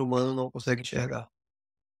 como ser humano, não consegue enxergar.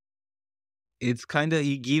 It's kinda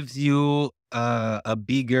it gives you a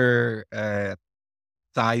bigger,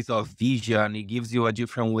 size of vision. It gives you a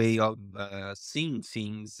different way of seeing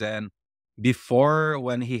things. And before,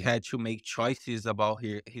 when he had to make choices about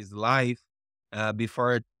his life,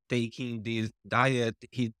 before taking this diet,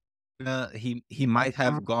 he might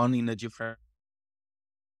have gone in a different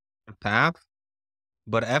path.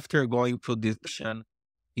 But after going through this mission,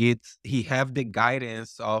 it's he have the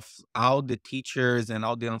guidance of all the teachers and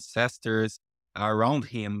all the ancestors around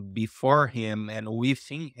him, before him, and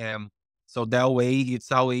within him. So that way,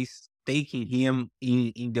 it's always taking him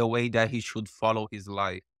in the way that he should follow his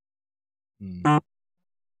life. Mm,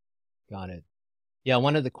 got it. Yeah,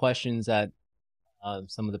 one of the questions that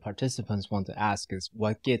some of the participants want to ask is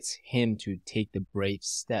what gets him to take the brave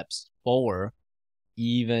steps forward,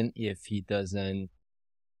 even if he doesn't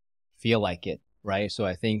feel like it, right? So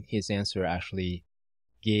I think his answer actually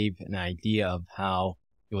gave an idea of how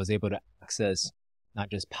he was able to access not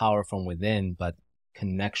just power from within, but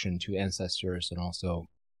connection to ancestors and also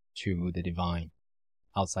to the divine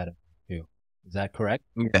outside of you. Is that correct?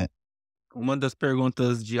 É. Uma das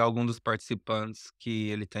perguntas de algum dos participantes que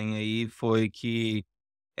ele tem aí foi que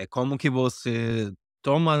é como que você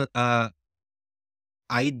toma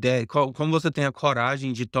a ideia, como você tem a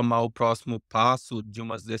coragem de tomar o próximo passo de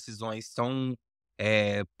umas decisões tão,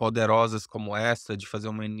 poderosas como essa, de fazer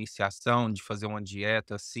uma iniciação, de fazer uma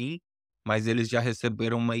dieta assim, mas eles já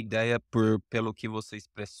receberam uma ideia pelo que você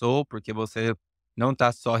expressou, porque você não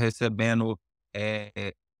está só recebendo,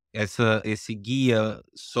 eh, esse guia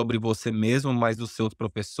sobre você mesmo, mas dos seus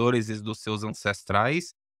professores e dos seus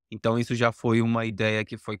ancestrais. Então isso já foi uma ideia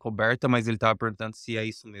que foi coberta, mas ele estava perguntando se é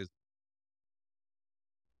isso mesmo.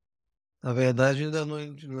 Na verdade, ainda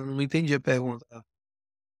não entendi a pergunta.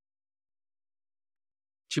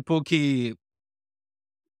 Tipo que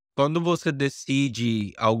quando você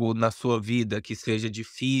decide algo na sua vida que seja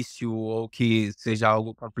difícil ou que seja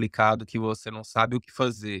algo complicado, que você não sabe o que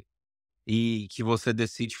fazer e que você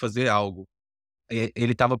decide fazer algo,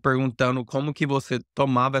 ele estava perguntando como que você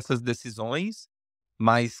tomava essas decisões,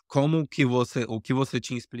 mas como que o que você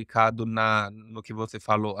tinha explicado no que você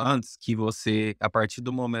falou antes, que você, a partir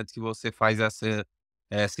do momento que você faz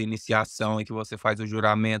essa iniciação e que você faz o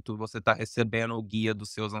juramento, você está recebendo o guia dos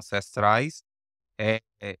seus ancestrais, é,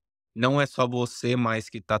 não é só você mais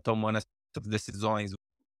que está tomando essas decisões.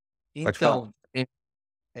 Pode falar. Então,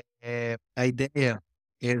 a ideia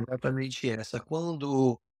é exatamente essa.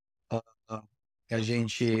 Quando a a a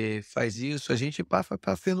gente faz isso, a gente passa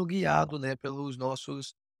tá sendo guiado, né, pelos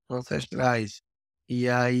nossos ancestrais. E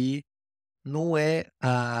aí não é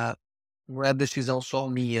a não é a decisão só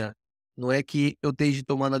minha, não é que eu esteja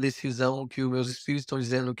tomando a decisão que os meus espíritos estão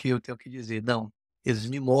dizendo que eu tenho que dizer, não. Eles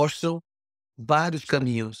me mostram vários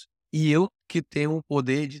caminhos, e eu que tenho o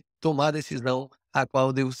poder de tomar a decisão a qual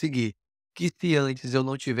eu devo seguir. Que se antes eu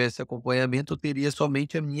não tivesse acompanhamento, eu teria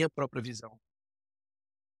somente a minha própria visão.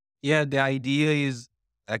 Yeah, the idea is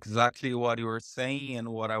exactly what you were saying and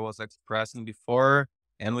what I was expressing before.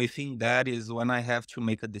 And within that is when I have to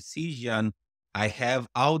make a decision, I have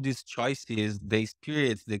all these choices, the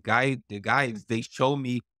spirits, the guides, they show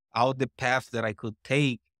me all the paths that I could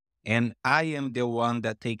take. And I am the one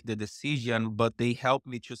that take the decision, but they help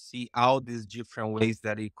me to see all these different ways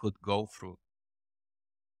that it could go through.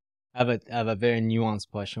 I have a very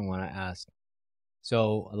nuanced question I want to ask.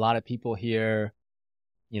 So a lot of people here,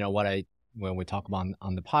 when we talk about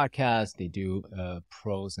on the podcast, they do a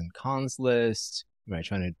pros and cons list, right?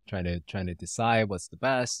 Trying to decide what's the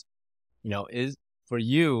best. Is for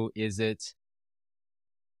you, is it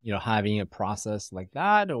having a process like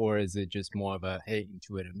that, or is it just more of a hey,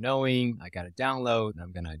 intuitive knowing? I got to download, and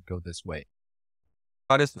I'm gonna go this way.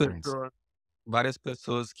 Várias Nice. pessoas Várias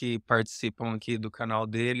pessoas que participam aqui do canal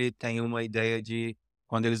dele têm uma ideia de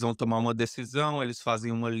quando eles vão tomar uma decisão, eles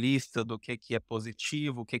fazem uma lista do que é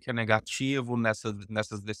positivo, o que é negativo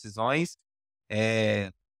nessas decisões.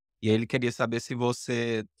 Eh, e aí ele queria saber se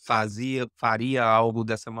você faria algo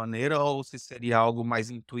dessa maneira ou se seria algo mais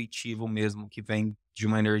intuitivo mesmo, que vem de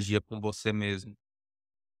uma energia com você mesmo.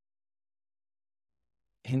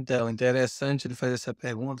 Então, interessante ele fazer essa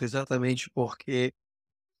pergunta exatamente porque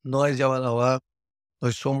nós, Yawanawa,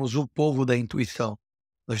 nós somos o povo da intuição.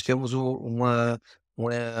 Nós temos uma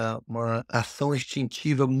ação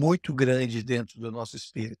instintiva muito grande dentro do nosso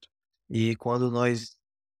espírito. E quando nós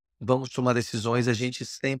vamos tomar decisões, a gente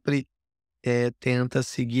sempre tenta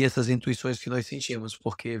seguir essas intuições que nós sentimos,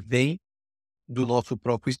 porque vem do nosso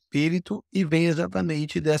próprio espírito e vem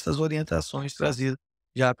exatamente dessas orientações trazidas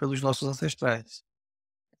já pelos nossos ancestrais.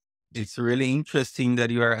 It's really interesting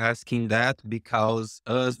that you are asking that because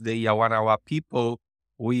us, the Yawanawa people,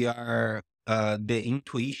 we are the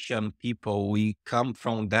intuition people. We come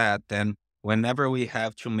from that. And whenever we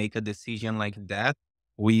have to make a decision like that,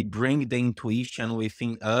 we bring the intuition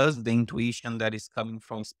within us, the intuition that is coming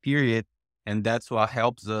from spirit. And that's what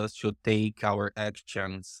helps us to take our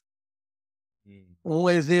actions. Um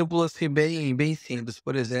exemplo assim bem simples,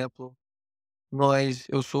 por exemplo,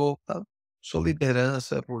 eu sou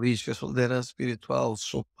liderança política, sou liderança espiritual,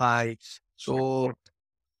 sou pai, sou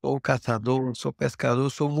sou caçador, sou pescador,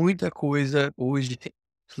 sou muita coisa hoje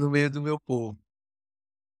no meio do meu povo.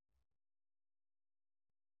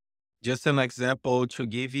 Just an example to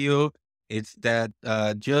give you, it's that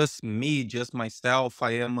just me, just myself,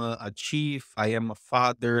 I am a chief, I am a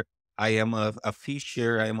father, I am a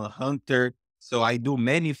fisher, I am a hunter. So I do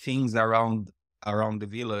many things around the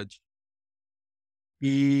village.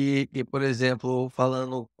 Por exemplo,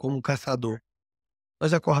 falando como caçador,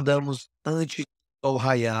 nós acordamos antes do sol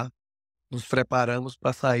raiar, nos preparamos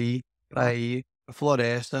para ir à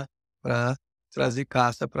floresta, para trazer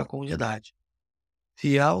caça para a comunidade.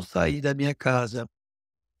 Se ao sair da minha casa,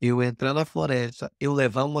 eu entrar na floresta, eu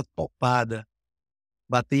levar uma topada,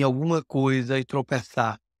 bater em alguma coisa e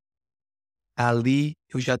tropeçar, ali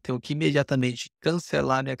eu já tenho que imediatamente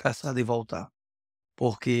cancelar minha caçada e voltar,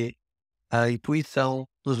 porque a intuição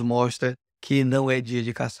nos mostra que não é dia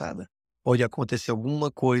de caçada. Pode acontecer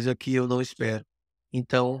alguma coisa que eu não espero.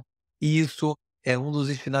 Então, isso é um dos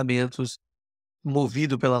ensinamentos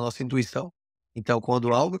movido pela nossa intuição. Então,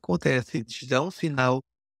 quando algo acontece e te dá um sinal,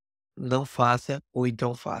 não faça ou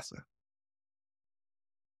então faça.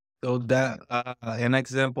 So that an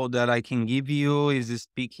example that I can give you is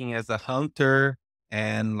speaking as a hunter.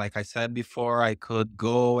 And like I said before, I could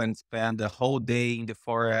go and spend the whole day in the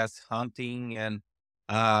forest hunting. And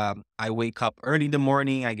I wake up early in the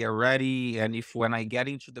morning, I get ready. And if when I get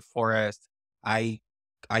into the forest, I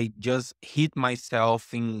I just hit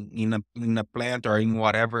myself in a plant or in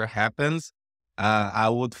whatever happens, I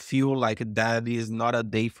would feel like that is not a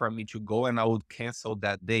day for me to go, and I would cancel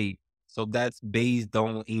that day. So that's based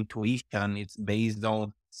on intuition. It's based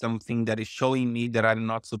on something that is showing me that I'm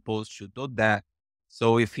not supposed to do that.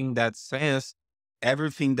 So if in that sense,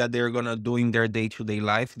 everything that they're gonna do in their day-to-day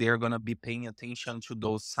life, they're gonna be paying attention to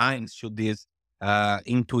those signs, to these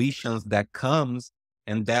intuitions that comes,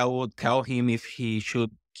 and that would tell him if he should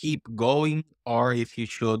keep going or if he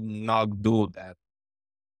should not do that.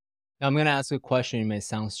 Now, I'm going to ask a question. It may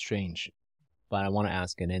sound strange, but I want to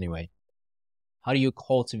ask it anyway. How do you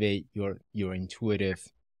cultivate your intuitive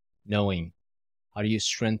knowing? How do you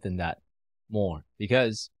strengthen that more?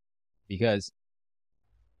 Because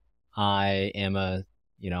I am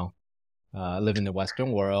live in the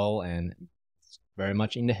Western world and it's very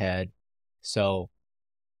much in the head. So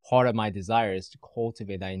part of my desire is to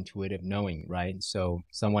cultivate that intuitive knowing, right? So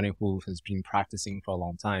someone who has been practicing for a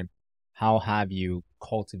long time, how have you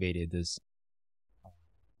cultivated this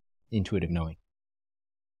intuitive knowing?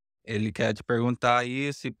 Ele quer te perguntar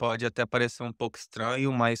isso e pode até parecer um pouco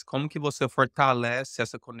estranho, mas como que você fortalece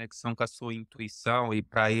essa conexão com a sua intuição? E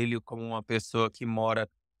para ele, como uma pessoa que mora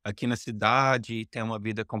aqui na cidade e tem uma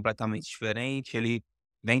vida completamente diferente, ele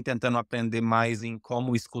vem tentando aprender mais em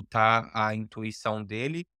como escutar a intuição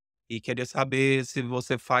dele e queria saber se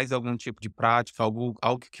você faz algum tipo de prática, algo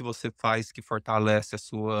que você faz que fortalece a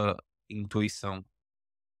sua intuição.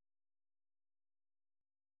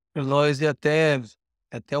 Nós até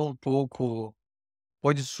um pouco,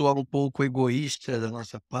 pode soar um pouco egoísta da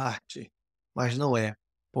nossa parte, mas não é,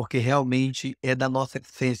 porque realmente é da nossa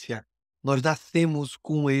essência. Nós nascemos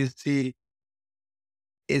com esse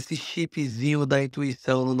chipzinho da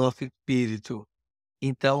intuição no nosso espírito.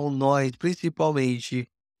 Então nós,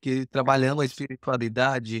 principalmente, que trabalhamos a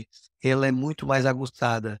espiritualidade, ela é muito mais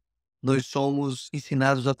aguçada. Nós somos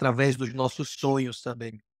ensinados através dos nossos sonhos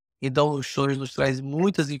também. Então os sonhos nos trazem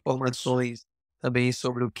muitas informações também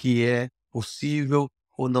sobre o que é possível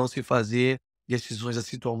ou não se fazer, decisões a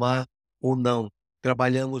se tomar ou não.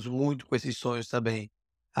 Trabalhamos muito com esses sonhos também.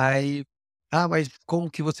 Aí, mas como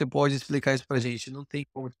que você pode explicar isso pra gente? Não tem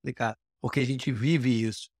como explicar, porque a gente vive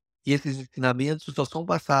isso. E esses ensinamentos só são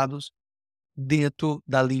passados dentro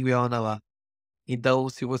da língua Yawanawa. Então,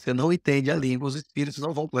 se você não entende a língua, os espíritos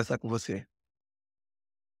não vão conversar com você.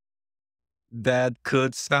 That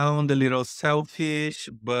could sound a little selfish,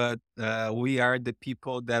 but we are the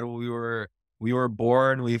people that we were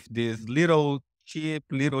born with this little chip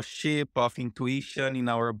of intuition in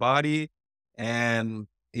our body, and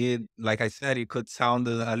it, like I said, it could sound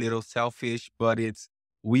a little selfish, but it's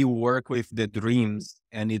we work with the dreams,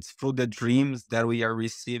 and it's through the dreams that we are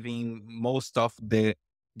receiving most of the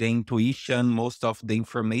intuition, most of the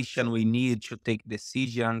information we need to take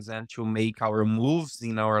decisions and to make our moves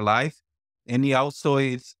in our life, and it also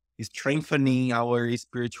is strengthening our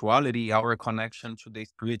spirituality, our connection to the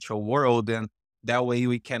spiritual world, and that way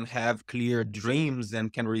we can have clear dreams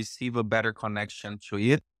and can receive a better connection to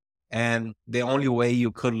it. And the only way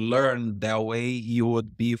you could learn that way, you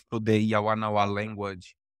would be through the Yawanawa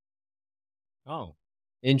language. Oh,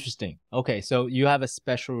 interesting. Okay, so you have a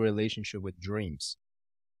special relationship with dreams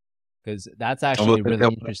because that's actually really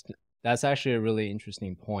interesting. That's actually a really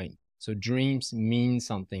interesting point. So dreams mean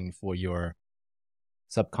something for your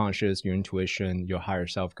subconscious, your intuition, your higher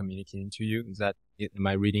self communicating to you. Am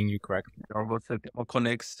I reading you correctly? Então você tem uma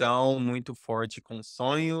conexão muito forte com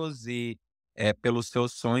sonhos e é pelos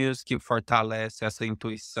seus sonhos que fortalece essa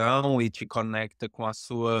intuição e te conecta com o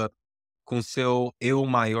seu eu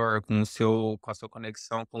maior, com a sua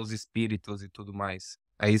conexão com os espíritos e tudo mais.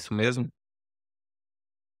 É isso mesmo?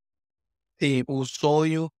 Sim, o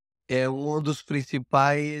sonho é um das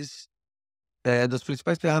principais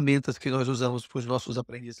ferramentas que nós usamos para os nossos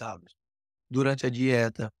aprendizados. Durante a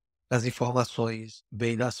dieta, as informações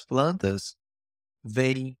vêm das plantas,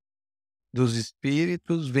 vêm dos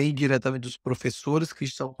espíritos, vêm diretamente dos professores que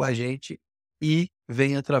estão com a gente e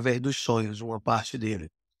vem através dos sonhos, uma parte dele.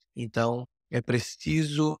 Então, é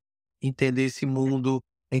preciso entender esse mundo,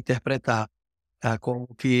 interpretar como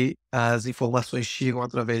que as informações chegam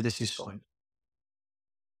através desses sonhos.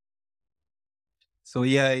 So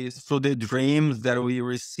yeah, it's through the dreams that we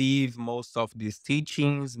receive most of these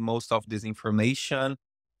teachings, most of this information.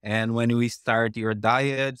 And when we start your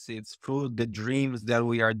diets, it's through the dreams that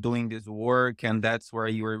we are doing this work, and that's where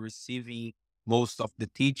you are receiving most of the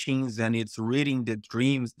teachings. And it's reading the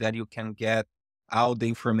dreams that you can get all the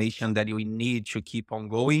information that you need to keep on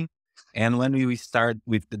going. And when we start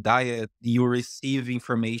with the diet, you receive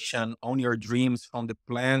information on your dreams from the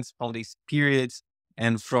plants, from the spirits,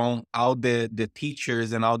 and from all the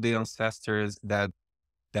teachers and all the ancestors that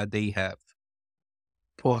they have.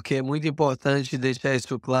 Porque é muito importante deixar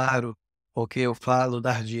isso claro, porque eu falo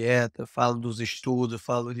das dietas, falo dos estudos,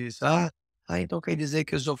 falo disso. Então quer dizer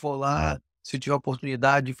que se eu for lá, se eu tiver a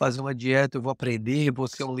oportunidade de fazer uma dieta, eu vou aprender, vou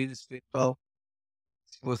ser um líder espiritual.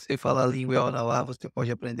 Se você falar língua Yawanawa, você pode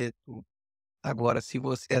aprender tudo. Agora, se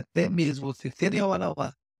você, até mesmo você ser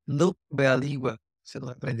Yawanawa, não souber a língua, você não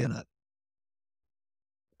vai aprender nada.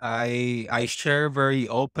 I share very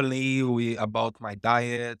openly about my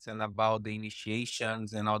diets and about the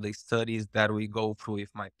initiations and all the studies that we go through with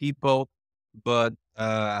my people. But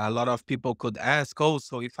a lot of people could ask, oh,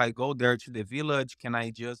 so if I go there to the village, can I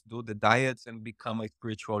just do the diets and become a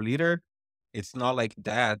spiritual leader? It's not like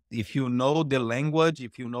that. If you know the language,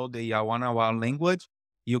 if you know the Yawanawa language,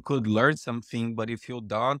 you could learn something. But if you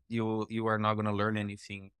don't, you are not gonna learn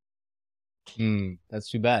anything. That's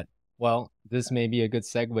too bad. Well, this may be a good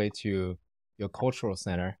segue to your cultural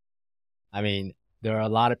center. I mean, there are a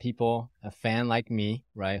lot of people, a fan like me,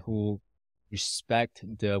 right, who respect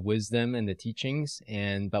the wisdom and the teachings,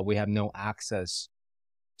 but we have no access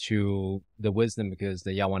to the wisdom because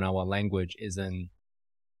the Yawanawa language isn't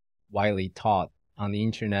widely taught on the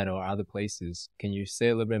internet or other places. Can you say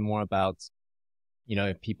a little bit more about,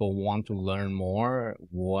 if people want to learn more,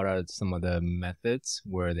 what are some of the methods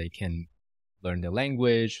where they can learn the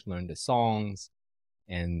language, learn the songs,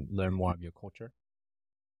 and learn more of your culture?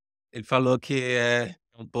 Ele falou que é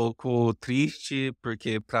um pouco triste,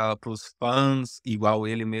 porque para os fãs, igual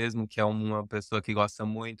ele mesmo, que é uma pessoa que gosta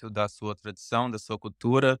muito da sua tradição, da sua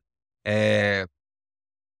cultura, eh,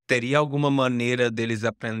 teria alguma maneira deles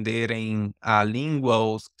aprenderem a língua,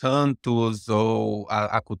 os cantos ou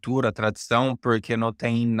a cultura, a tradição, porque não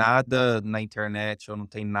tem nada na internet ou não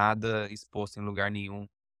tem nada exposto em lugar nenhum.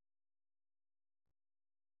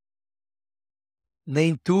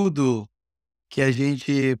 Nem tudo que a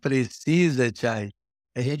gente precisa, Chay,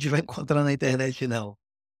 a gente vai encontrar na internet, não.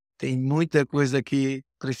 Tem muita coisa que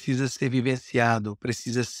precisa ser vivenciado,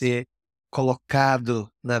 precisa ser colocado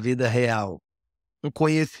na vida real. Um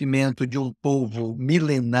conhecimento de um povo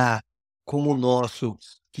milenar como o nosso,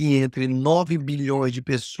 que entre 9 bilhões de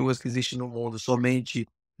pessoas que existem no mundo, somente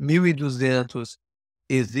 1.200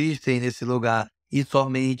 existem nesse lugar e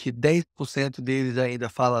somente 10% deles ainda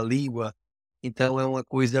fala a língua. Então é uma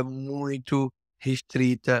coisa muito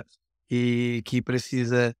restrita e que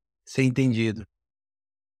precisa ser entendido.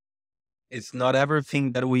 It's not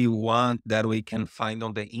everything that we want that we can find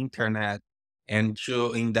on the internet. And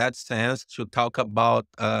in that sense, to talk about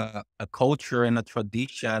a culture and a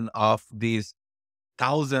tradition of these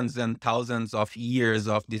thousands and thousands of years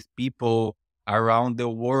of these people around the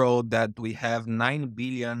world, that we have 9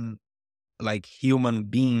 billion like human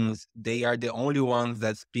beings, they are the only ones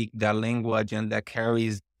that speak that language and that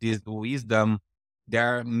carries this wisdom.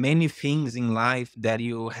 There are many things in life that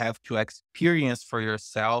you have to experience for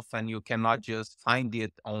yourself, and you cannot just find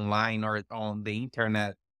it online or on the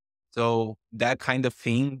internet. So that kind of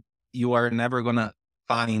thing you are never gonna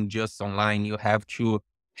find just online. You have to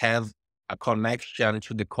have a connection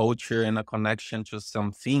to the culture and a connection to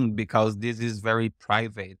something, because this is very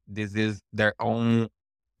private. This is their own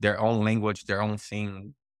language, their own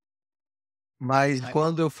thing. Mas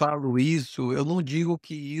quando eu falo isso, eu não digo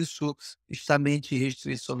que isso está mente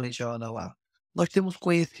restrito somente ao Anauá. Nós temos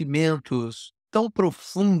conhecimentos tão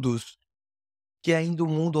profundos que ainda o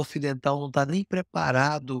mundo ocidental não está nem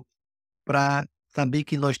preparado para saber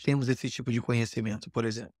que nós temos esse tipo de conhecimento, por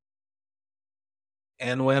exemplo.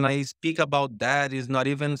 And when I speak about that, it's not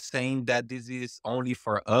even saying that this is only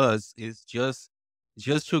for us. It's just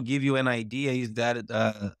to give you an idea, is that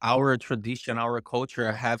our tradition, our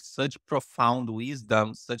culture have such profound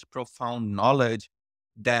wisdom, such profound knowledge,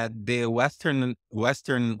 that the Western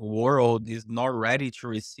world is not ready to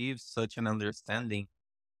receive such an understanding.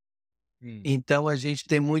 Então a gente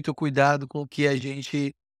tem muito cuidado com o que a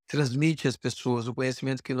gente transmite às pessoas, o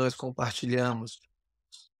conhecimento que nós compartilhamos.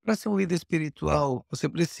 Para ser um líder espiritual, você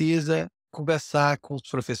precisa conversar com os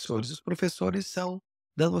professores. Os professores são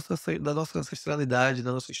da nossa ancestralidade,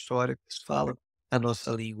 da nossa história, que falam a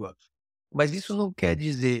nossa língua. Mas isso não quer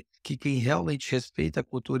dizer que quem realmente respeita a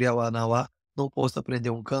cultura Yawanawa não possa aprender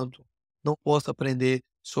um canto, não possa aprender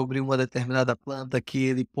sobre uma determinada planta que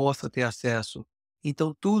ele possa ter acesso.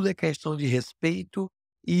 Então, tudo é questão de respeito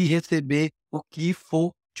e receber o que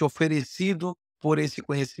for te oferecido por esse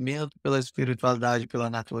conhecimento, pela espiritualidade, pela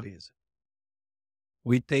natureza.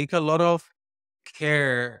 We take a lot of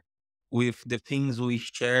care with the things we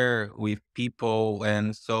share with people,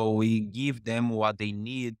 and so we give them what they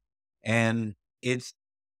need. And it's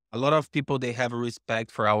a lot of people, they have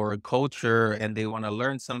respect for our culture and they want to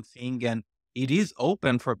learn something, and it is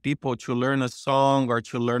open for people to learn a song or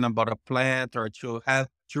to learn about a plant or to have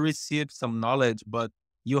to receive some knowledge, but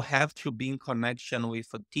you have to be in connection with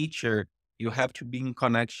a teacher. You have to be in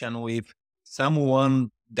connection with someone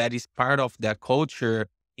that is part of that culture,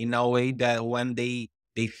 in a way that when they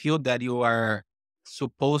feel that you are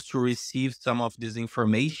supposed to receive some of this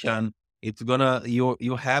information, it's gonna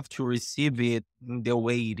you have to receive it in the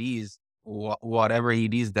way it is, whatever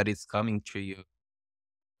it is that is coming to you.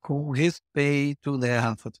 Com respeito, né,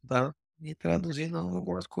 Rafa? Tu tá me traduzindo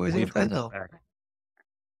algumas coisas aí, não With tá não. respect.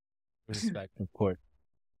 Respect, of course.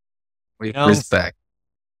 With Now, respect.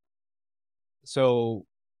 so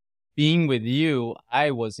being with you,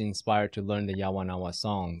 I was inspired to learn the Yawanawa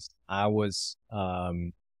songs. I was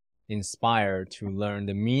inspired to learn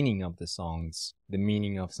the meaning of the songs, the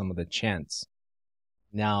meaning of some of the chants.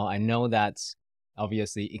 Now, I know that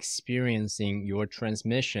obviously experiencing your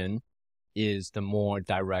transmission is the more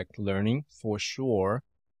direct learning for sure.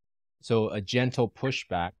 So a gentle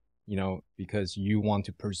pushback, because you want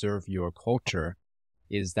to preserve your culture,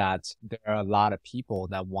 is that there are a lot of people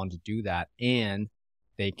that want to do that, and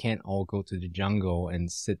they can't all go to the jungle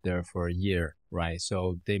and sit there for a year, right?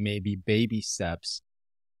 So they may be baby steps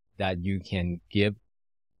that you can give,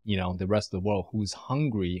 the rest of the world who's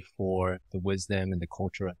hungry for the wisdom and the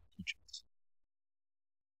culture and teachings.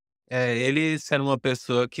 Ele sendo uma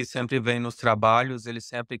pessoa que sempre vem nos trabalhos, ele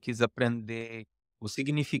sempre quis aprender o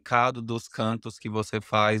significado dos cantos que você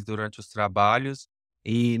faz durante os trabalhos,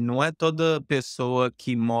 e não é toda pessoa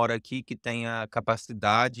que mora aqui que tem a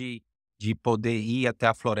capacidade de poder ir até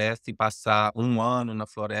a floresta e passar um ano na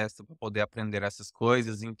floresta para poder aprender essas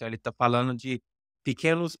coisas. Então ele está falando de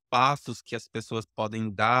pequenos passos que as pessoas podem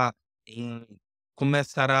dar em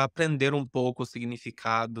começar a aprender um pouco o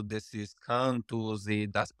significado desses cantos e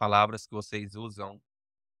das palavras que vocês usam.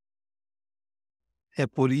 É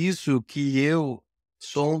por isso que eu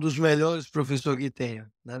sou um dos melhores professores que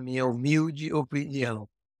tenho, na minha humilde opinião,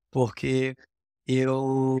 porque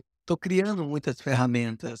eu estou criando muitas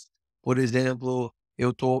ferramentas. Por exemplo,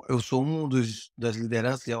 eu sou um das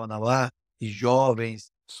lideranças de Yawanawa e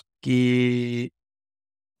jovens que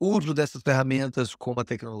uso dessas ferramentas como a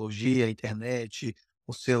tecnologia, a internet,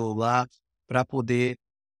 o celular, para poder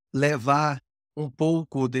levar um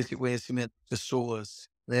pouco desse conhecimento às pessoas,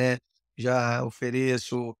 né. Já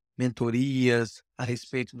ofereço mentorias a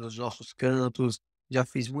respeito dos nossos cantos, já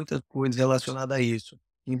fiz muitas coisas relacionadas a isso.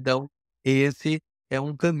 Então, esse é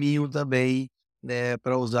um caminho também, né,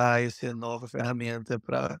 para usar essa nova ferramenta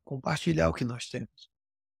para compartilhar o que nós temos.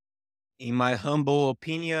 In my humble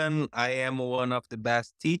opinion, I am one of the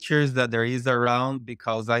best teachers that there is around,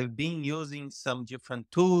 because I've been using some different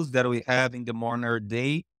tools that we have in the modern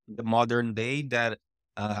day, that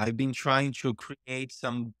I've been trying to create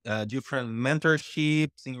some different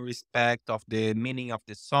mentorships in respect of the meaning of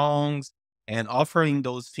the songs, and offering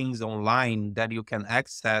those things online that you can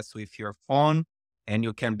access with your phone and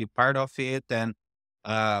you can be part of it. And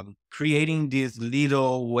creating these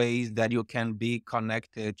little ways that you can be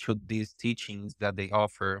connected to these teachings that they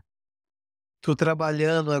offer. Estou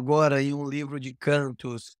trabalhando agora em um livro de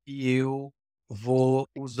cantos e eu vou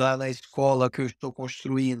usar na escola que eu estou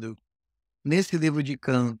construindo. Nesse livro de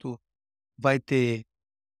canto vai ter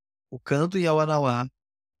o canto Yawanawa,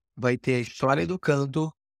 vai ter a história do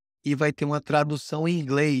canto e vai ter uma tradução em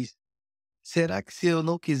inglês. Será que se eu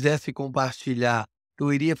não quisesse compartilhar,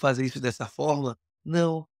 eu iria fazer isso dessa forma?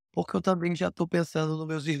 Não, porque eu também já estou pensando nos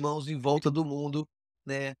meus irmãos em volta do mundo,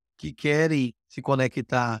 né, que querem se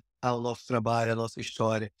conectar ao nosso trabalho, à nossa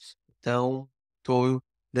história. Então, estou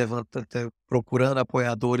procurando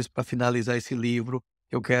apoiadores para finalizar esse livro.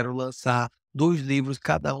 Eu quero lançar 2 livros,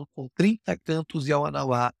 cada um com 30 cantos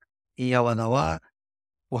Yawanawa, em Yawanawa,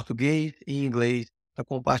 português e inglês, para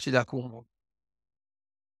compartilhar com o mundo.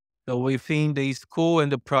 So within the school and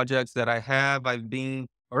the projects that I have, I've been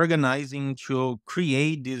organizing to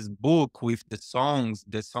create this book with the songs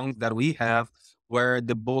that we have, where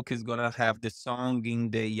the book is gonna have the song in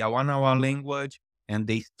the Yawanawa language and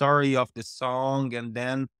the story of the song, and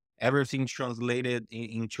then everything translated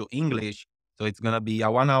into English. So it's gonna be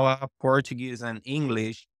Yawanawa, Portuguese, and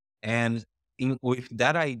English. And with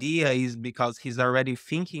that idea is because he's already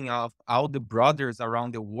thinking of all the brothers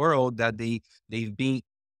around the world that they've been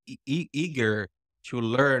eager to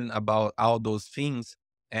learn about all those things,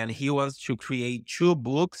 and he wants to create 2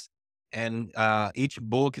 books, and each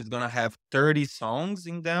book is gonna have 30 songs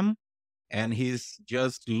in them, and he's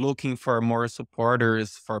just looking for more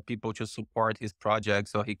supporters for people to support his project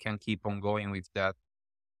so he can keep on going with that.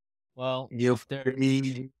 Well, E eu if there,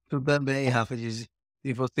 falei isso também, Rafa,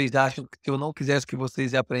 se vocês acham que se eu não quisesse que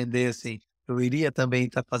vocês aprendessem, eu iria também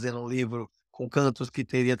estar fazendo um livro com cantos que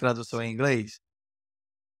teria tradução em inglês?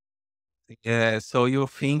 Yeah, so you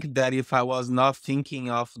think that if I was not thinking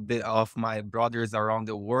of my brothers around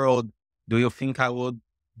the world, do you think I would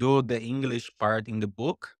do the English part in the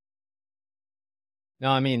book? no,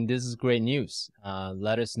 I mean, this is great news.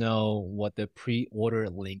 Let us know what the pre-order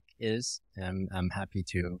link is, and I'm happy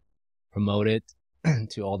to promote it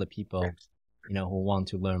to all the people, who want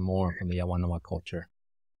to learn more from the Yawanawa culture.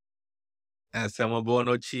 Essa é uma boa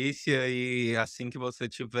notícia e assim que você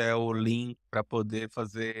tiver o link para poder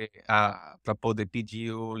para poder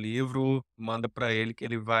pedir o livro, manda para ele que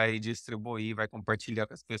ele vai distribuir, vai compartilhar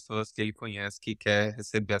com as pessoas que ele conhece que quer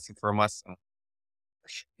receber essa informação.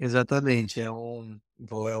 Exatamente,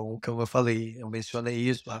 como eu falei, eu mencionei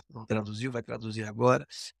isso, Rafa não traduziu, vai traduzir agora.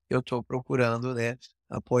 Eu estou procurando, né,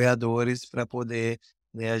 apoiadores para poder,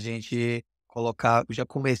 né, a gente colocar. Já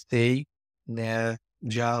comecei, né,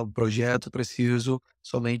 já o projeto, preciso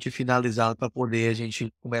somente finalizá-lo para poder a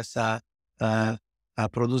gente começar a, a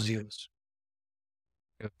produzi-los.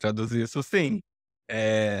 Eu traduzi isso sim.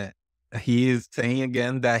 Eh, he is saying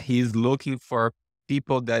again that he's looking for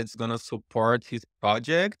people that's gonna support his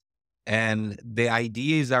project, and the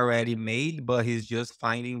idea is already made, but he's just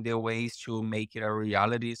finding the ways to make it a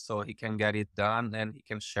reality so he can get it done and he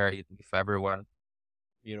can share it with everyone.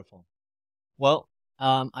 Beautiful. Well,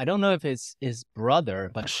 I don't know if it's his brother,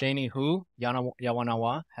 but Shani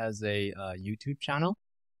Yawanawa has a YouTube channel.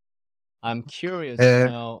 I'm curious to É,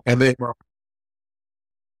 know. é meu irmão.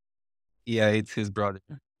 Yeah, it's his brother.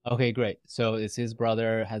 Okay, great. So it's his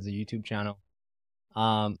brother, has a YouTube channel.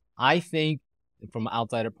 I think from an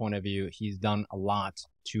outsider point of view, he's done a lot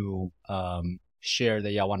to share the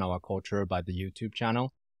Yawanawa culture by the YouTube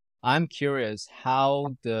channel. I'm curious,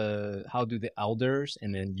 how do the elders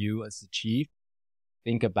and then you as the chief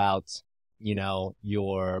think about,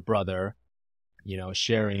 your brother,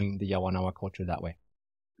 sharing the Yawanawa culture that way?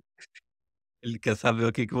 Ele quer saber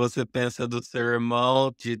o que que você pensa do seu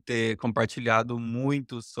irmão de ter compartilhado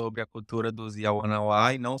muito sobre a cultura dos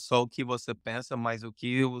Yawanawa, e não só o que você pensa, mas o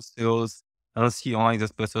que os seus anciões,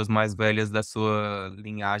 as pessoas mais velhas da sua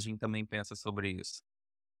linhagem também pensam sobre isso.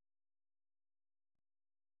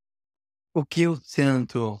 O que eu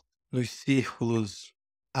sinto nos círculos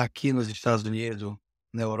aqui nos Estados Unidos,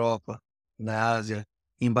 na Europa, na Ásia,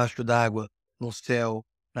 embaixo d'água, no céu,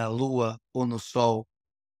 na lua ou no sol,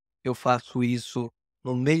 eu faço isso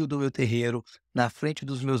no meio do meu terreiro, na frente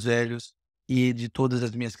dos meus velhos e de todas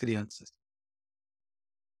as minhas crianças.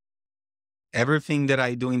 Everything that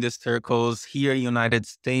I do in the circles here in United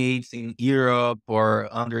States, in Europe, or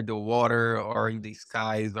under the water, or in the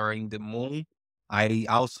skies, or in the moon, I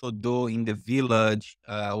also do in the village,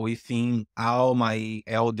 within all my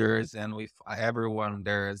elders and with everyone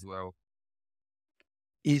there as well.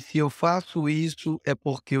 E se eu faço isso é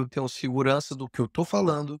porque eu tenho segurança do que eu estou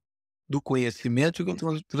falando, do conhecimento que eu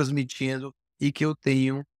estou transmitindo e que eu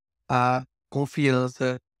tenho a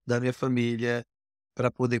confiança da minha família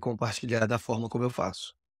para poder compartilhar da forma como eu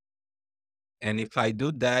faço. And if I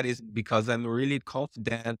do that, is because I'm really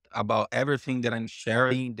confident about everything that I'm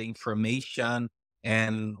sharing, the information.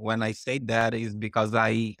 And when I say that, is because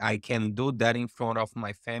I can do that in front of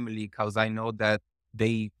my family because I know that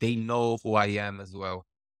they know who I am as well.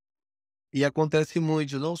 E acontece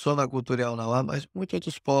muito, não só na cultura Yauanauá, mas muitos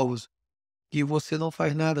outros povos, que você não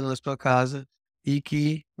faz nada na sua casa e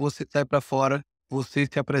que você sai para fora, você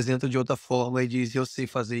se apresenta de outra forma e diz: "Eu sei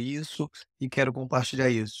fazer isso e quero compartilhar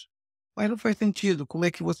isso". Mas não faz sentido. Como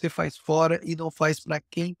é que você faz fora e não faz para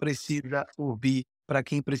quem precisa ouvir, para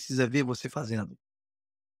quem precisa ver você fazendo?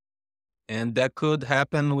 And that could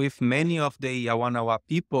happen with many of the Yawanawa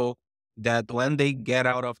people that when they get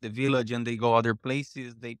out of the village and they go other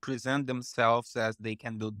places, they present themselves as they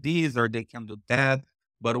can do this or they can do that.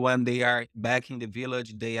 But when they are back in the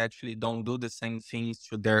village, they actually don't do the same things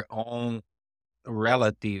to their own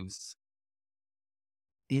relatives.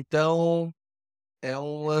 Então, é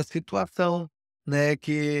uma situação, né,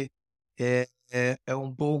 que é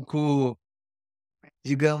um pouco,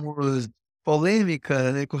 digamos,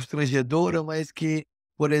 polêmica, né, constrangedora, mas que,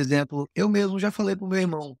 por exemplo, eu mesmo já falei para o meu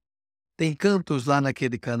irmão: tem cantos lá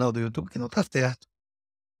naquele canal do YouTube que não tá certo,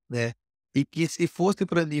 né. E que se fosse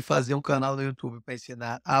para mim fazer um canal no YouTube para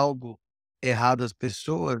ensinar algo errado às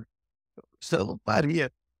pessoas, isso eu não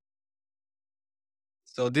faria.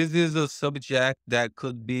 So this is a subject that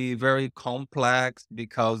could be very complex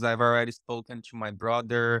because I've already spoken to my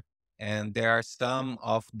brother, and there are some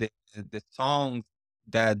of the songs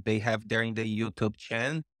that they have there in the YouTube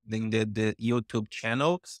channel, in the YouTube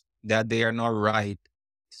channels, that they are not right.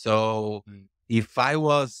 So Mm, if I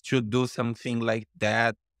was to do something like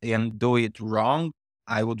that and do it wrong,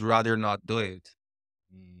 I would rather not do it.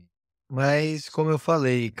 mm, Mas como eu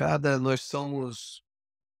falei, nós somos,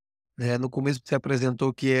 no começo você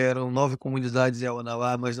apresentou que eram 9 comunidades em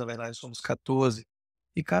Yawanawa, mas na verdade somos 14.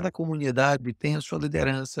 E cada comunidade tem a sua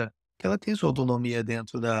liderança, que ela tem sua autonomia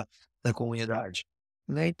dentro da comunidade,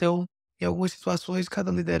 né. Então, em algumas situações, cada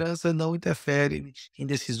liderança não interfere em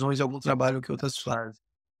decisões, algum trabalho que outras fazem.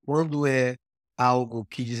 Quando é algo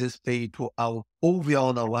que diz respeito ao povo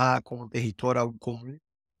Yawanawa como território, algo comum,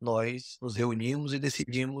 nós nos reunimos e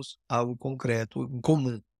decidimos algo concreto, em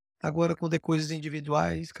comum. Agora, quando é coisas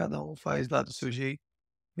individuais, cada um faz lá do seu jeito,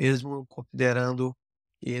 mesmo considerando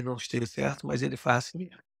que não esteja certo, mas ele faz assim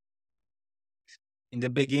mesmo. In the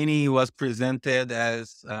beginning, it was presented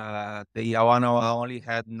as the Yawanawa only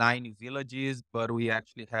had 9 villages, but we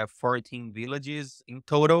actually have 14 villages in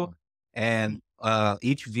total. And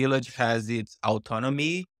each village has its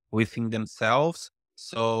autonomy within themselves.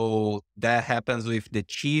 So that happens with the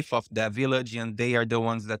chief of that village, and they are the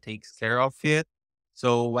ones that takes care of it.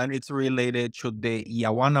 So when it's related to the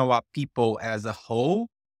Yawanawa people as a whole,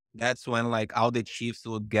 that's when like all the chiefs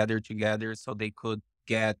would gather together so they could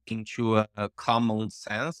get into a common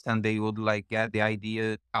sense and they would like get the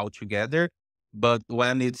idea out together. But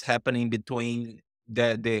when it's happening between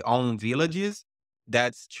their own villages,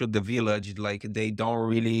 that's to the village. Like they don't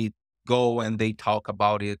really go and they talk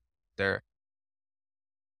about it there.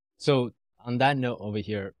 So on that note over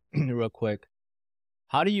here, real quick,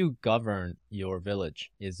 how do you govern your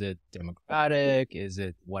village? Is it democratic? Is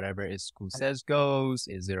it whatever its school says goes?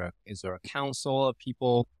 Is there a council of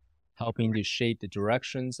people helping to shape the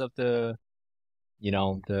directions of the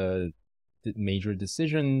major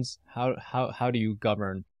decisions? How do you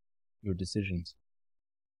govern your decisions?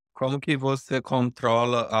 Como que você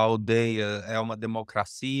controla a aldeia? É uma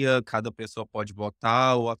democracia? Cada pessoa pode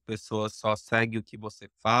votar ou a pessoa só segue o que você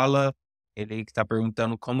fala? Ele que está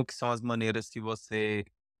perguntando como que são as maneiras que você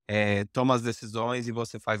toma as decisões e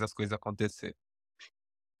você faz as coisas acontecer.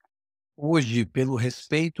 Hoje, pelo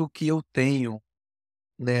respeito que eu tenho,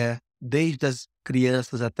 né, desde as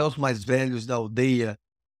crianças até os mais velhos da aldeia,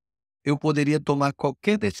 eu poderia tomar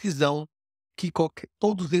qualquer decisão que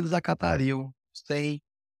todos eles acatariam, sem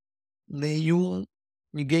nenhum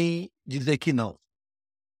ninguém dizer que não.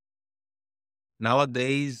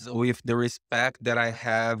 Nowadays, with the respect that I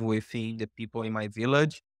have within the people in my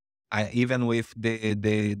village, even with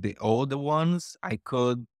the older ones, I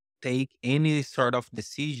could take any sort of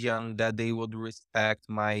decision that they would respect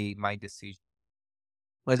my decision.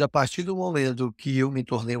 Mas a partir do momento que eu me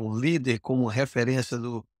tornei um líder como referência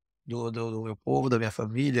do meu povo, da minha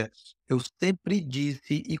família, eu sempre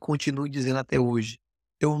disse e continuo dizendo até hoje: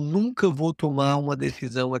 eu nunca vou tomar uma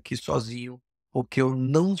decisão aqui sozinho, porque eu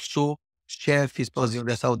não sou chefe sozinho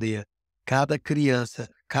dessa aldeia. Cada criança,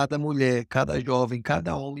 cada mulher, cada jovem,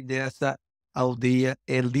 cada homem dessa aldeia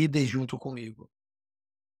é líder junto comigo.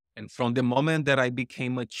 And from the moment that I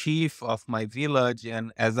became a chief of my village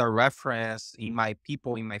and as a reference in my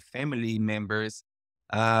people, in my family members,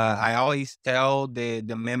 I always tell the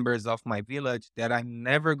members of my village that I'm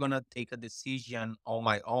never going to take a decision on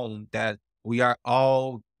my own, that we are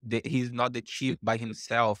all, he's not the chief by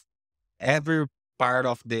himself. Every part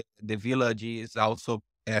of the village is also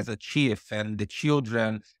as a chief, and the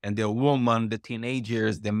children and the woman, the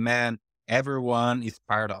teenagers, the men, everyone is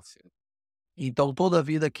part of it. Então, toda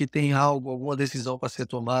vida que tem algo, alguma decisão para ser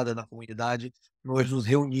tomada na comunidade, nós nos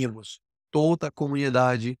reunimos, toda a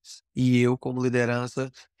comunidade, e eu, como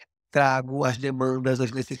liderança, trago as demandas,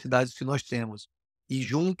 as necessidades que nós temos. E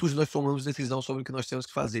juntos nós tomamos decisão sobre o que nós temos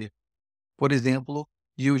que fazer. Por exemplo,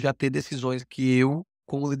 de eu já ter decisões que eu,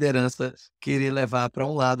 como liderança, querer levar para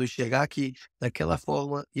um lado e chegar aqui daquela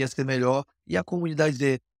forma ia ser melhor, e a comunidade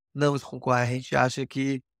dizer: não, Iskukua, a gente acha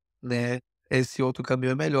que, né, esse outro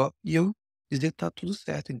caminho é melhor. E eu dizer que tá tudo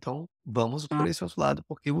certo, então vamos por esse outro lado,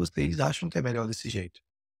 porque vocês acham que é melhor desse jeito.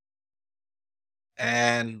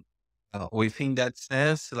 And within that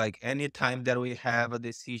sense, like anytime that we have a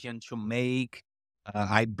decision to make,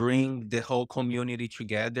 I bring the whole community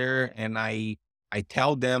together and I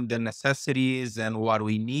tell them the necessities and what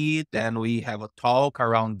we need, and we have a talk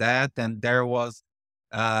around that. And there was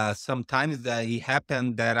sometimes that it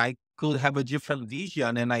happened that I could have a different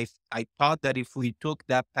vision, and I thought that if we took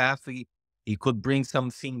that path, it could bring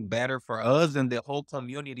something better for us and the whole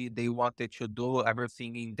community. They wanted to do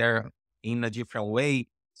everything in a different way.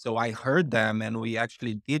 So I heard them, and we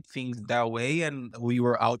actually did things that way, and we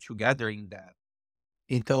were all together in that.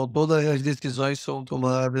 Então todas as decisões são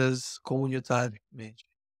tomadas comunitariamente.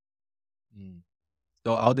 Mm,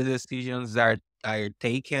 So all the decisions are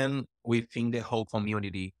taken within the whole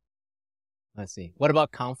community. I see. What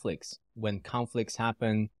about conflicts? When conflicts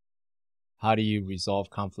happen, how do you resolve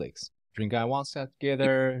conflicts? Drink ayahuasca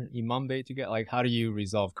together, imambe together? Like, how do you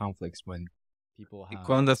resolve conflicts when people E have...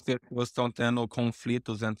 quando as pessoas estão tendo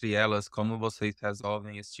conflitos entre elas, como vocês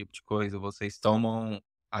resolvem esse tipo de coisa? Vocês tomam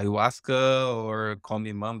ayahuasca ou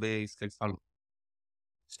comem mambe? Isso que ele falou.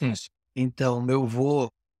 Sim. Então, meu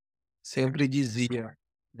avô sempre dizia,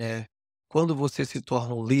 né? Quando você se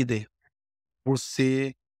torna um líder,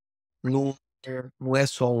 você não, não é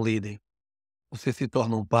só um líder. Você se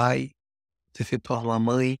torna um pai, você se torna uma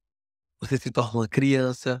mãe, você se torna uma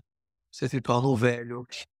criança, você se torna um velho,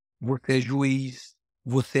 você é juiz,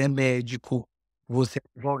 você é médico, você é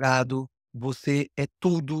advogado, você é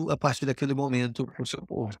tudo a partir daquele momento para o seu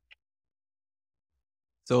povo.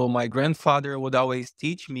 So my grandfather would always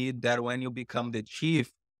teach me that when you become the chief,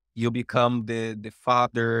 you become the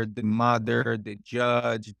father, the mother, the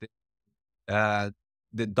judge,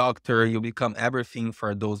 the doctor. You become everything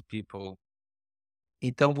for those people.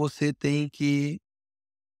 Então você tem que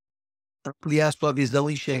ampliar sua visão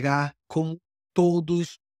e enxergar como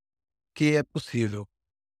todos que é possível.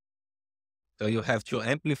 So you have to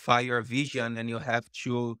amplify your vision, and you have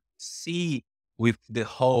to see with the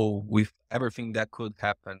whole, with everything that could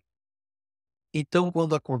happen. Então,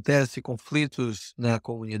 quando acontece conflitos na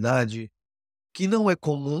comunidade, que não é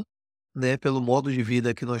comum, né, pelo modo de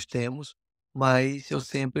vida que nós temos, mas eu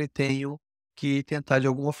sempre tenho que tentar de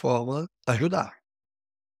alguma forma ajudar.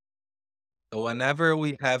 So whenever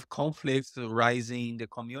we have conflicts rising in the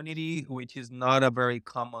community, which is not a very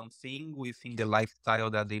common thing within the lifestyle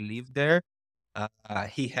that they live there,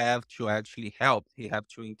 he have to actually help. He have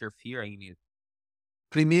to interfere in it.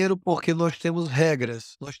 Primeiro, porque nós temos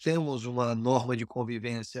regras, nós temos uma norma de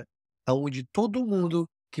convivência, onde todo mundo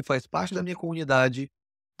que faz parte da minha comunidade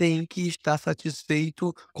tem que estar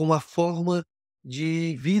satisfeito com a forma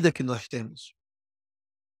de vida que nós temos.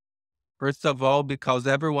 First of all, because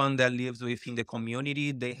everyone that lives within the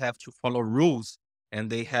community, they have to follow rules, and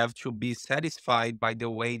they have to be satisfied by the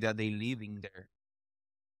way that they live in there.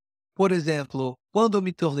 Por exemplo, quando eu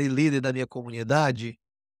me tornei líder da minha comunidade,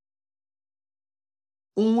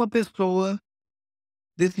 uma pessoa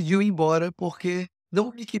decidiu ir embora porque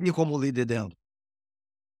não me queria como líder dela.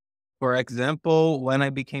 For example, when I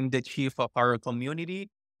became the chief of our community,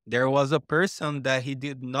 there was a person that he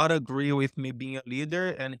did not agree with me being a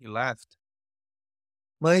leader, and he left.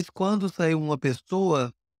 Mas quando saiu uma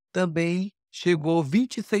pessoa, também chegou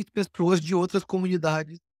 26 pessoas de outras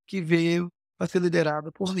comunidades que veio para ser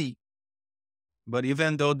liderada por mim. But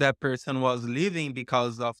even though that person was leaving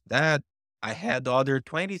because of that, I had other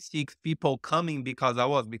 26 people coming because I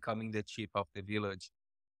was becoming the chief of the village.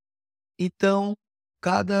 Então,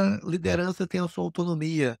 cada liderança tem a sua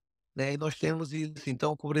autonomia, né? E nós temos isso.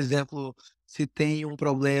 Então, por exemplo, se tem um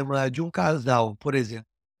problema de um casal, por exemplo,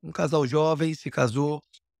 um casal jovem se casou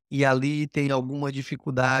e ali tem alguma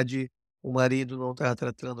dificuldade, o marido não está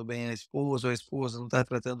tratando bem a esposa, ou a esposa não está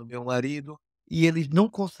tratando bem o marido, e eles não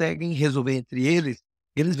conseguem resolver entre eles,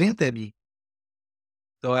 eles vêm até mim.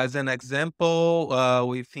 So, as an example,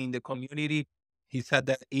 within the community, he said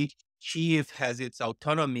that each chief has its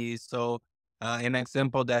autonomy. So, an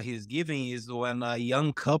example that he's giving is when a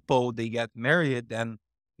young couple they get married, and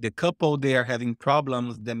the couple they are having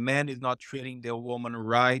problems. The man is not treating the woman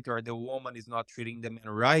right, or the woman is not treating the man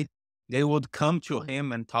right. They would come to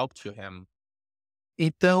him and talk to him.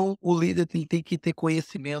 Então, o líder tem que ter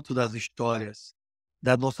conhecimento das histórias,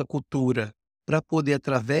 da nossa cultura, para poder,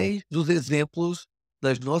 através dos exemplos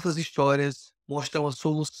das nossas histórias, mostrar uma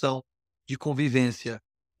solução de convivência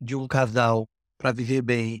de um casal para viver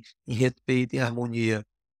bem, em respeito e harmonia.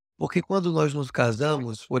 Porque quando nós nos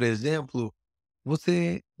casamos, por exemplo,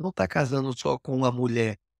 você não está casando só com uma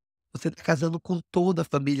mulher, você está casando com toda a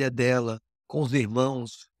família dela, com os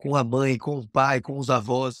irmãos, com a mãe, com o pai, com os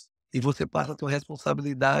avós, e você passa a ter uma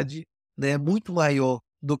responsabilidade, né, muito maior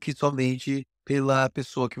do que somente pela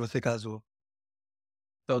pessoa que você casou.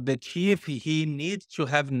 So the chief, he needs to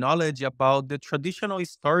have knowledge about the traditional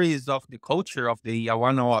stories of the culture of the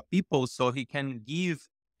Yawanawa people, so he can give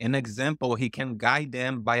an example. He can guide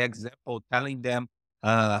them by example, telling them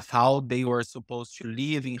how they were supposed to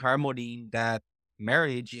live in harmony in that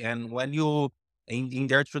marriage. And when you, in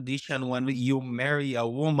their tradition, when you marry a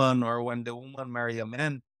woman or when the woman marry a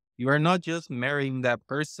man, you are not just marrying that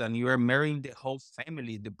person, you are marrying the whole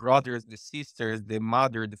family, the brothers, the sisters, the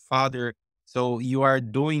mother, the father. So you are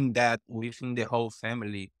doing that within the whole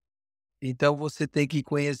family. Então você tem que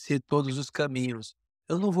conhecer todos os caminhos.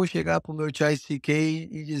 Eu não vou chegar para o meu Chai CK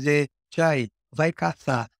e dizer: "Chai, vai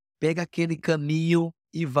caçar, pega aquele caminho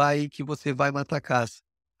e vai que você vai matar caça".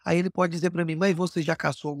 Aí ele pode dizer para mim: "Mas você já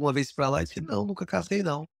caçou alguma vez para lá?" Eu disse: "Não, nunca cacei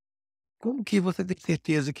não". Como que você tem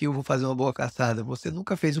certeza que eu vou fazer uma boa caçada? Você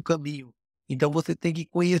nunca fez o caminho. Então você tem que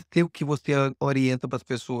conhecer o que você orienta para as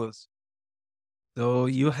pessoas. So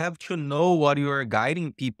you have to know what you are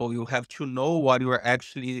guiding people. You have to know what you are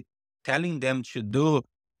actually telling them to do.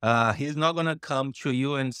 He's not gonna come to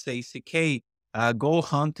you and say, "CK, go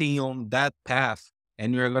hunting on that path,"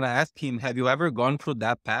 and you're gonna ask him, "Have you ever gone through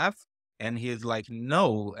that path?" And he's like,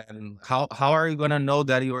 "No." And how are you gonna know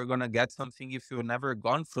that you are gonna get something if you've never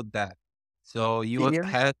gone through that? So E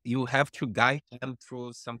an you have to guide them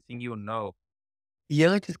through something you know. e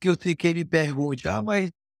antes que o CK me pergunte: "Ah,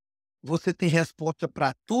 mas você tem resposta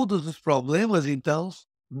para todos os problemas então?"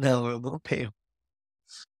 Não, eu não tenho.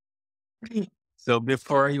 So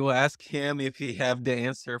before you ask him if he have the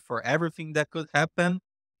answer for everything that could happen,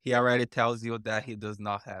 he already tells you that he does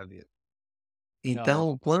not have it. No.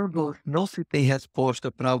 Então, quando não se tem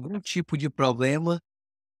resposta para algum tipo de problema,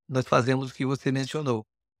 nós fazemos o que você mencionou.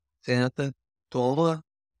 Senta, toma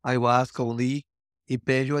ayahuasca ou li e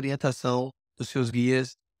pede orientação dos seus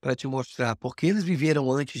guias para te mostrar, porque eles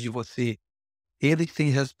viveram antes de você. Eles têm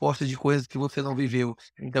respostas de coisas que você não viveu,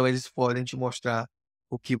 então eles podem te mostrar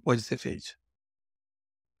o que pode ser feito.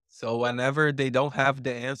 So whenever they don't have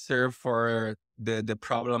the answer for the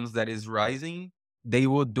problems that is rising, they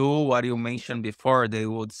would do what you mentioned before. They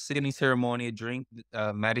would sit in ceremony, drink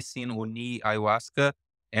medicine, uni, ayahuasca,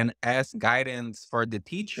 and ask guidance for the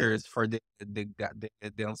teachers, for the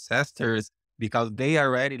ancestors, because they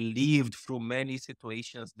already lived through many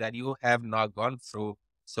situations that you have not gone through.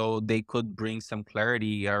 So they could bring some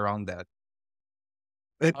clarity around that.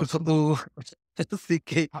 Eu sou do eu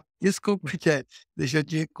fiquei desculpa, Chat, deixa eu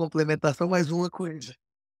te complementar só mais uma coisa,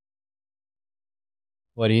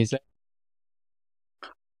 What do you say?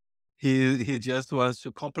 He just wants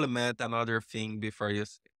to complement another thing before you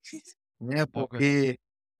say. né, Okay. porque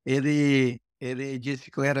ele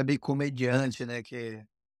disse que eu era bem comediante, né, que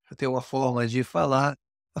eu tenho uma forma de falar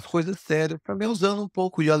as coisas sérias, também usando um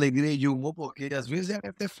pouco de alegria e de humor, porque às vezes é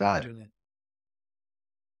necessário, né.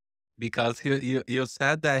 Because you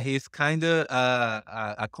said that he's kind of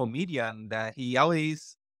a comedian, that he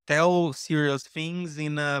always tell serious things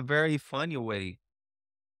in a very funny way.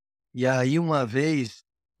 E aí uma vez,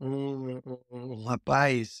 um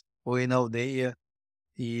rapaz foi na aldeia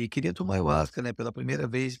e queria tomar ayahuasca, né, pela primeira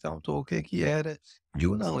vez, perguntou o que que era.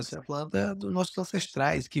 Digo: "Não, essa planta é dos nossos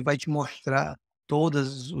ancestrais, que vai te mostrar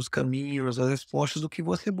todos os caminhos, as respostas do que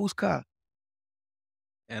você buscar".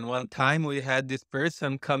 And one time we had this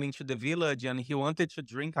person coming to the village and he wanted to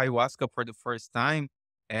drink ayahuasca for the first time.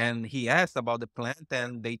 And he asked about the plant,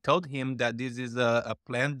 and they told him that this is a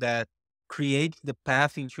plant that creates the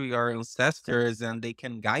path into your ancestors and they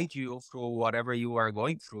can guide you through whatever you are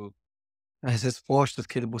going through. As respostas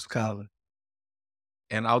que ele buscava.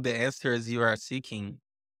 And all the answers you are seeking.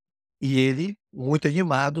 E ele, muito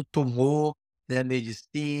animado, tomou, né, a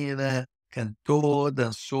medicina, cantou,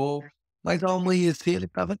 dançou, mas ao amanhecer ele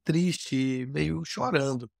estava triste, meio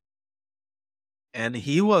chorando. And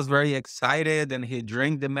he was very excited and he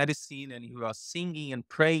drank the medicine and he was singing and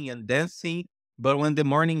praying and dancing. But when the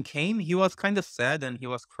morning came, he was kind of sad and he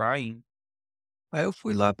was crying. Aí eu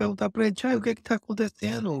fui lá perguntar para ele: "Thiago, o que está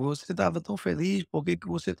acontecendo? Você estava tão feliz, por que que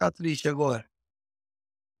você está triste agora?"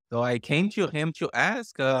 So I came to him to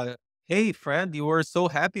ask, "Hey, friend, you were so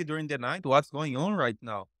happy during the night. What's going on right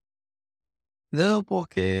now?" "Não,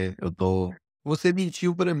 porque você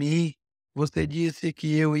mentiu para mim, você disse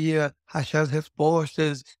que eu ia achar as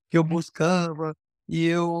respostas que eu buscava, e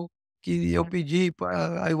eu pedi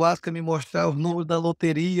para a ayahuasca me mostrar o número da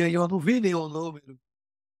loteria e eu não vi nenhum número".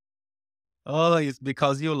 Oh, it's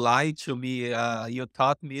because you lied to me. You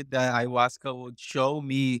taught me that ayahuasca would show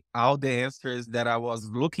me all the answers that I was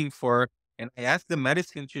looking for. And I asked the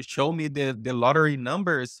medicine to show me the lottery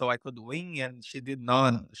numbers so I could win, and she did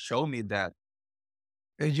not show me that.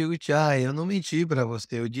 Eu digo: "Tia, eu não menti para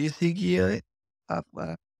você, eu disse que a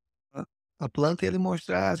a a planta ia lhe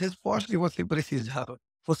mostrar as respostas que você precisava.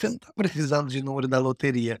 Você não está precisando de número da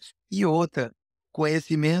loteria. E outra,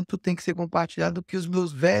 conhecimento tem que ser compartilhado que os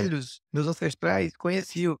meus velhos, meus ancestrais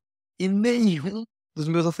conheciam. E nenhum dos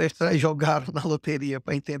meus ancestrais jogaram na loteria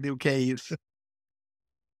para entender o que é isso.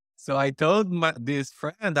 So I told this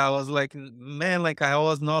friend, I was like, man, like I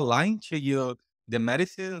was not lying to you. The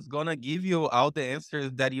medicine is gonna give you all the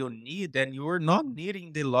answers that you need, and you are not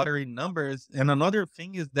needing the lottery numbers. And another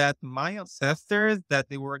thing is that my ancestors that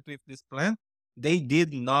they worked with this plant, they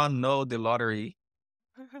did not know the lottery.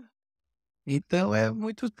 Então é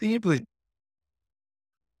muito simples.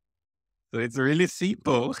 So it's really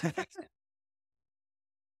simple.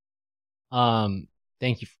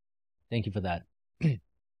 Thank you. Thank you for that.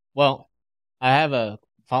 Well, I have a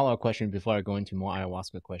follow-up question before I go into more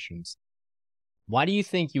ayahuasca questions. Why do you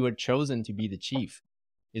think you were chosen to be the chief?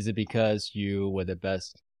 Is it because you were the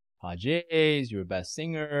best pages, you're the best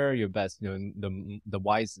singer, you're best, the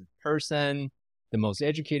wisest person, the most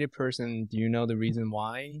educated person? Do you know the reason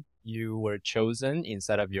why you were chosen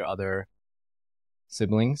instead of your other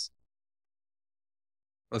siblings?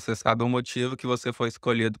 Você sabe o motivo que você foi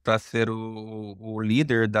escolhido para ser o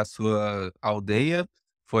líder da sua aldeia?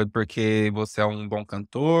 Foi porque você é um bom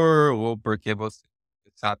cantor ou porque você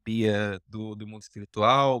sabia do mundo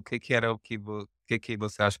espiritual? O que que era o que que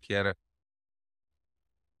você acha que era?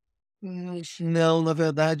 Não, na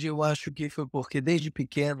verdade, eu acho que foi porque desde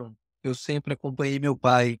pequeno eu sempre acompanhei meu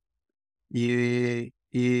pai e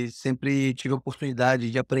sempre tive a oportunidade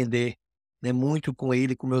de aprender, né, muito com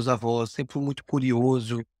ele e com meus avós. Sempre fui muito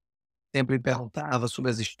curioso, sempre perguntava sobre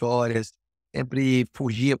as histórias, sempre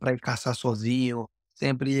fugia para ir caçar sozinho,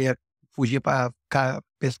 sempre fugia para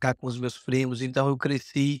pescar com os meus primos. Então eu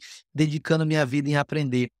cresci dedicando minha vida em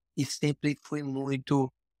aprender e sempre fui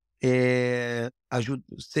muito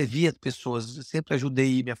servir as pessoas. Eu sempre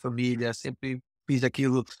ajudei minha família, sempre fiz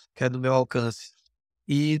aquilo que é do meu alcance.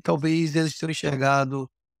 E talvez eles tenham enxergado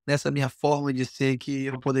nessa minha forma de ser que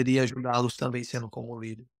eu poderia ajudá-los também sendo como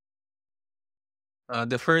líder.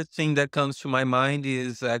 The first thing that comes to my mind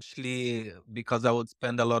is actually because I would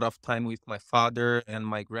spend a lot of time with my father and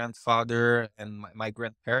my grandfather and my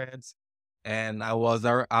grandparents. And I was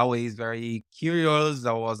always very curious.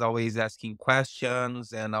 I was always asking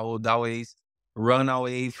questions, and I would always run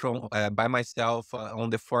away from by myself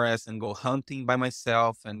on the forest and go hunting by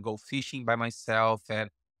myself and go fishing by myself. And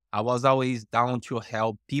I was always down to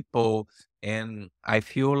help people. And I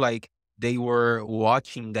feel like they were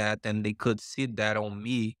watching that and they could see that on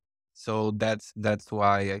me. So that's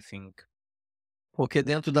why I think. Porque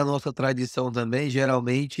dentro da nossa tradição também,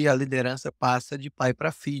 geralmente a liderança passa de pai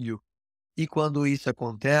para filho. E quando isso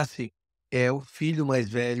acontece, é o filho mais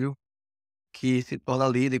velho que se torna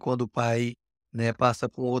líder quando o pai, né, passa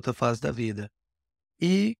por outra fase da vida.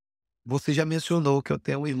 E você já mencionou que eu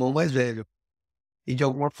tenho um irmão mais velho. E de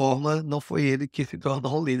alguma forma não foi ele que se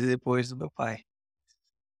tornou um líder depois do meu pai.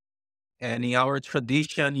 And in our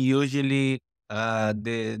tradition, usually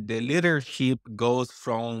the leadership goes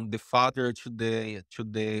from the father to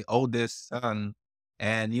the oldest son.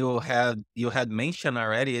 And you had mentioned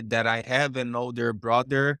already that I have an older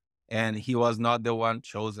brother, and he was not the one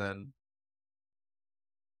chosen.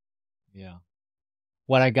 Yeah.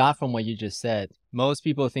 What I got from what you just said, most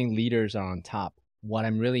people think leaders are on top. What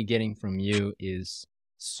I'm really getting from you is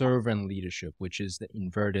servant leadership, which is the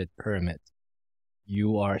inverted pyramid.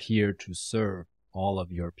 You are here to serve all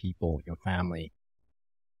of your people, your family.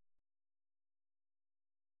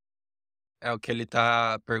 É o que ele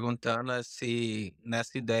está perguntando é se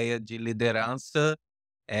nessa ideia de liderança,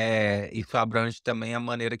 isso abrange também a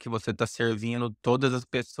maneira que você está servindo todas as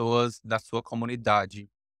pessoas da sua comunidade.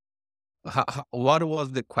 What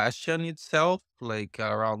was the question itself, like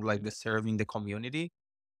around like the serving the community?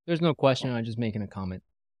 There's no question. I'm just making a comment.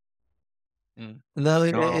 Não, É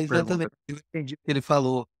é uma pergunta. exatamente, eu entendi o que ele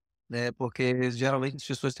falou, né, porque geralmente as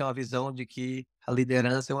pessoas têm uma visão de que a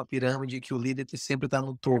liderança é uma pirâmide, que o líder sempre está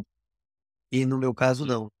no topo. E no meu caso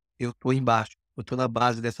não, eu estou embaixo, eu estou na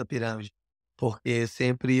base dessa pirâmide, porque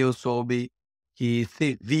sempre eu soube que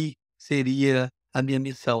servir seria a minha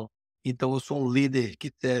missão. Então eu sou um líder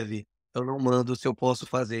que serve, eu não mando se eu posso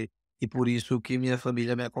fazer, e por isso que minha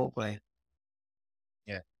família me acompanha.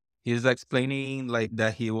 Yeah. He's explaining like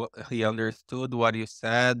that he understood what you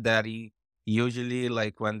said, that he usually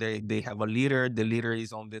like when they have a leader, the leader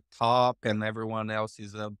is on the top and everyone else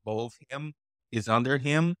is above him, is under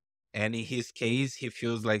him. And in his case, he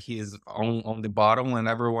feels like he's on the bottom and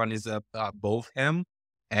everyone is up above him.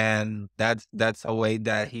 And that's a way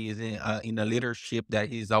that he is in a leadership, that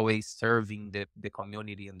he's always serving the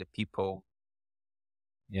community and the people.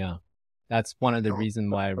 Yeah. That's one of the reasons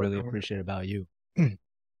why I really appreciate about you.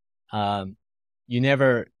 You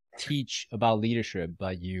never teach about leadership,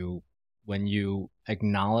 but you when you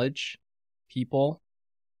acknowledge people,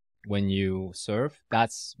 when you serve,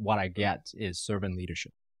 that's what I get is servant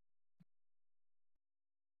leadership.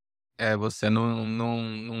 Você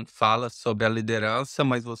não fala sobre a liderança,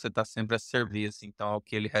 mas você está sempre a serviço. Então, o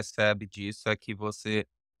que ele recebe disso é que você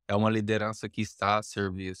é uma liderança que está a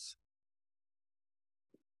serviço.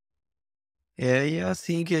 E é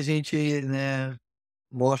assim que a gente, né,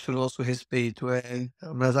 mostra o nosso respeito,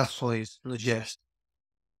 nas ações, nos gestos.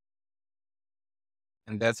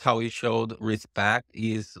 And that's how we showed respect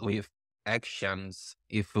is with actions,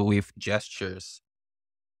 if with gestures.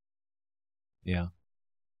 Yeah.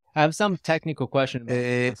 I have some technical question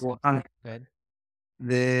about Bom, Go ahead.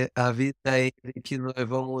 a vida é que nós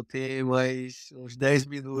vamos ter mais uns 10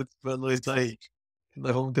 minutos para nós sair.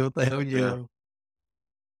 Nós vamos ter outra reunião.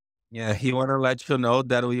 Yeah, he want to let you know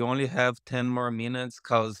that we only have 10 more minutes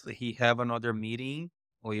because he have another meeting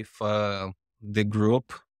with the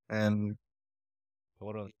group and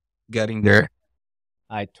Totally. getting there.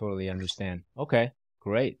 I totally understand. Okay,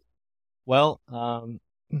 great. Well,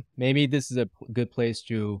 maybe this is a good place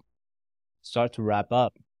to start to wrap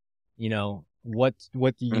up. You know, what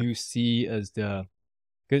do you see as the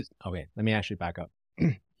good? Okay, let me actually back up.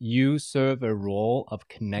 You serve a role of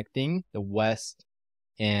connecting the West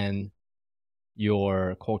and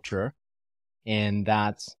your culture, and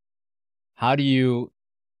that's how do you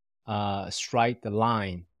strike the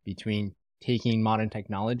line between taking modern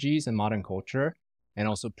technologies and modern culture and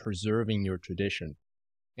also preserving your tradition.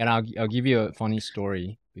 And I'll give you a funny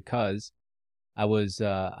story because I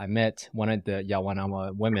met one of the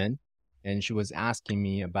Yawanawa women and she was asking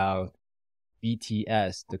me about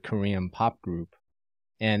BTS, the Korean pop group.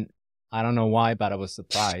 And I don't know why, but I was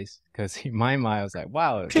surprised because in my mind I was like,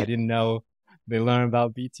 wow, I didn't know they learned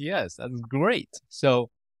about BTS. That's great. So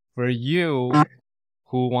for you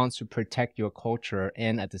who wants to protect your culture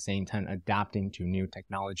and at the same time adapting to new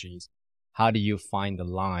technologies, how do you find the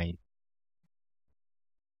line?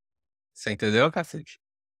 Você entendeu, cacete?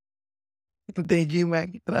 Entendi, mas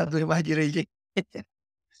traduz mais direitinho.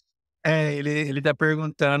 Ele tá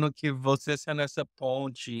perguntando que você sendo essa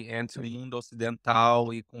ponte entre o mundo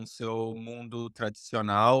ocidental e com o seu mundo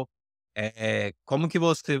tradicional, como que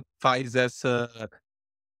você faz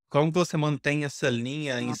como que você mantém essa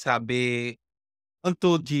linha em saber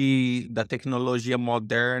tanto da tecnologia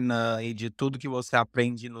moderna e de tudo que você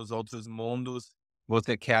aprende nos outros mundos,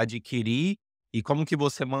 você quer adquirir, e como que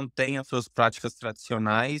você mantém as suas práticas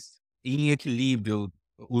tradicionais em equilíbrio,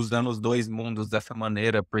 usando os 2 mundos dessa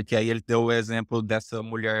maneira, porque aí ele deu o exemplo dessa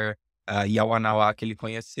mulher, Yawanawa que ele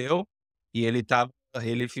conheceu, e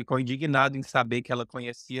ele ficou indignado em saber que ela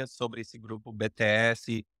conhecia sobre esse grupo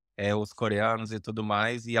BTS, os coreanos e tudo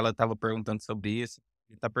mais, e ela estava perguntando sobre isso.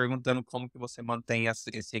 Ele tá perguntando como que você mantém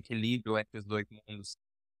esse equilíbrio entre os 2 mundos.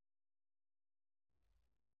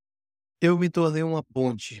 Eu me tornei uma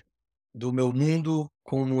ponte do meu mundo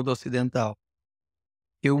com o mundo ocidental.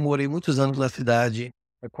 Eu morei muitos anos na cidade,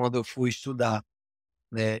 quando eu fui estudar,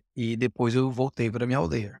 né, e depois eu voltei para minha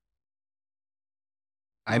aldeia.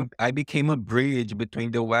 I became a bridge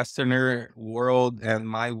between the Westerner world and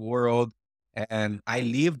my world, and I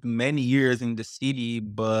lived many years in the city,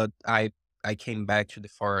 but I came back to the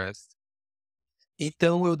forest.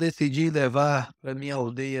 Então eu decidi levar para minha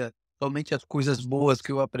aldeia somente as coisas boas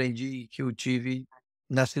que eu aprendi, que eu tive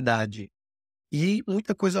na cidade. E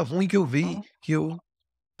muita coisa ruim que eu vi, que eu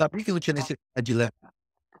sabia que não tinha necessidade de levar.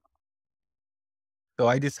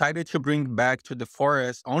 So I decided to bring back to the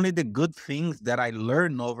forest only the good things that I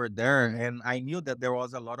learned over there, and I knew that there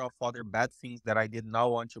was a lot of other bad things that I did not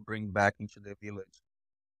want to bring back into the village.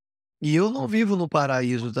 E eu não vivo no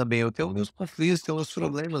paraíso também, eu tenho meus conflitos, tenho meus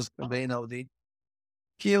problemas também na aldeia,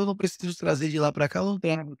 que eu não preciso trazer de lá para cá, eu não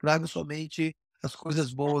trago, trago somente as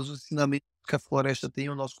coisas boas, os ensinamentos que a floresta tem,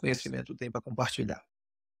 o nosso conhecimento tem para compartilhar.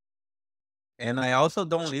 And I also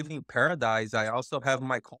don't live in paradise. I also have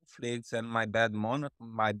my conflicts and my bad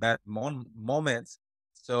moments.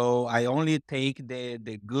 So I only take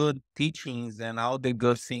the good teachings and all the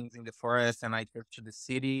good things in the forest, and I take to the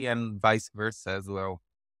city, and vice versa as well.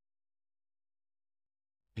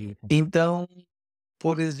 Então,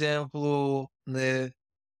 por exemplo, né,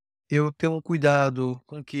 eu tenho um cuidado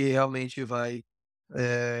com o que realmente vai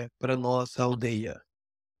para nossa aldeia.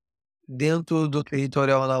 Dentro do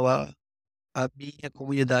território Aonauá, a minha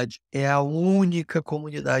comunidade é a única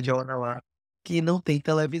comunidade Aonauá que não tem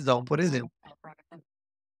televisão, por exemplo.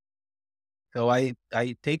 So I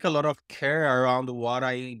take a lot of care around what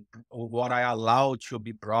I allow to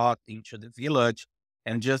be brought into the village.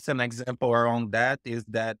 And just an example around that is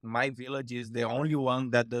that my village is the only one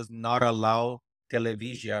that does not allow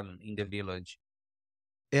television in the village.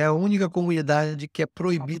 é a única comunidade que é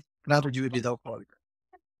proibido o trato de bebida alcoólica.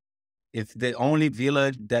 It's the only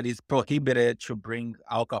village that is prohibited to bring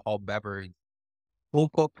alcohol beverage Ou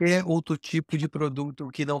qualquer outro tipo de produto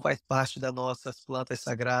que não faz parte das nossas plantas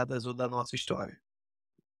sagradas ou da nossa história.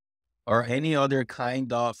 or any other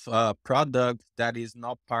kind of product that is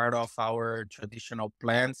not part of our traditional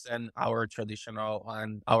plants and our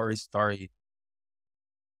story.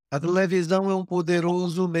 A televisão é um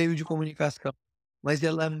poderoso meio de comunicação, mas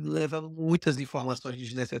ela leva muitas informações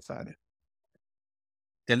desnecessárias.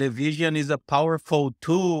 Television is a powerful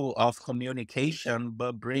tool of communication,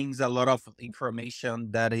 but brings a lot of information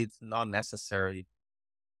that is not necessary.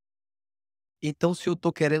 Então, se eu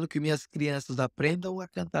estou querendo que minhas crianças aprendam a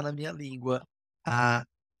cantar na minha língua, a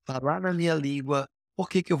falar na minha língua, por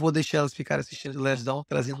que que eu vou deixar elas ficarem assistindo televisão,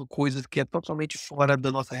 trazendo coisas que é totalmente fora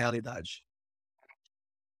da nossa realidade?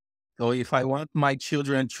 So if I want my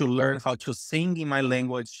children to learn how to sing in my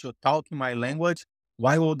language, to talk in my language,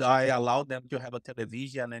 why would I allow them to have a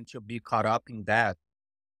television and to be caught up in that?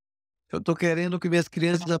 Eu estou querendo que minhas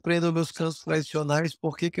crianças aprendam meus cantos tradicionais,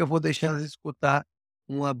 por que que eu vou deixar elas escutar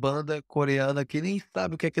uma banda coreana que nem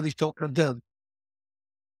sabe o que é que eles estão cantando?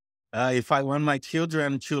 If I want my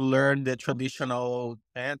children to learn the traditional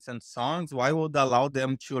chants and songs, why would I allow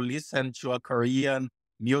them to listen to a Korean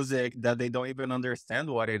music that they don't even understand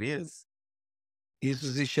what it is?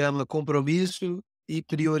 Isso se chama compromisso e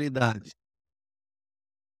prioridade.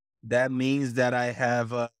 That means that I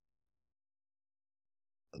have a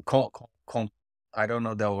I don't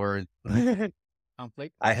know the word.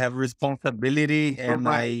 Conflict? I have responsibility and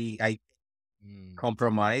I Mm,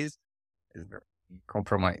 compromise. Is there-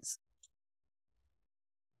 Compromise.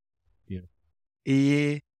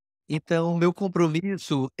 E então o meu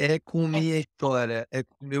compromisso é com minha história, é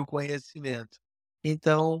com meu conhecimento.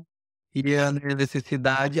 Então, e a minha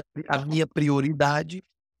necessidade, a minha prioridade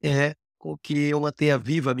é com que eu mantenha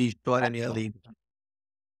viva a minha história, a minha língua.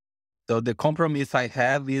 So the compromise I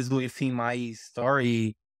have is within my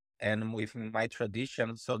story and within my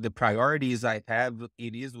tradition. So the priorities I have,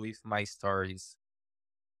 it is with my stories.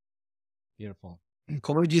 beautiful.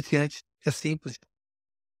 Como eu disse antes, é simples.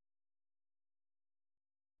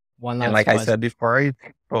 One And last like I question. said before,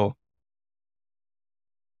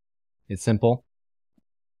 It's simple.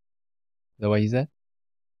 Is that what you said?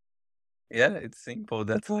 yeah, it's simple.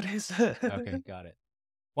 That's what I said. Okay, got it.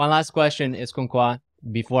 One last question, Iskukua,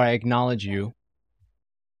 before I acknowledge you.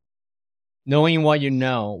 Knowing what you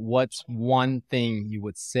know, what's one thing you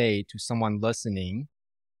would say to someone listening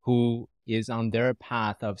who is on their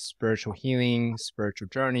path of spiritual healing, spiritual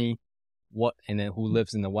journey, and then who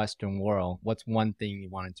lives in the Western world? What's one thing you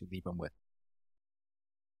wanted to leave them with?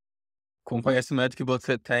 Com o conhecimento que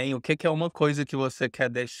você tem, o que que é uma coisa que você quer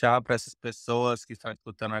deixar para essas pessoas que estão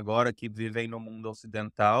escutando agora, que vivem no mundo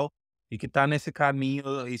ocidental e que tá nesse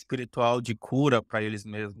caminho espiritual de cura para eles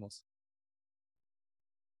mesmos?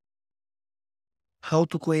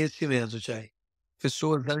 Autoconhecimento, Chay.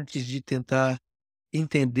 Pessoas, antes de tentar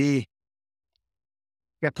entender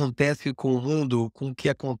o que acontece com o mundo, com o que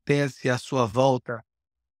acontece à sua volta,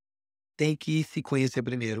 tem que se conhecer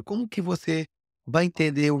primeiro. Como que você vai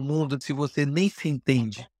entender o mundo se você nem se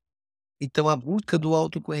entende? Então, a busca do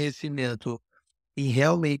autoconhecimento e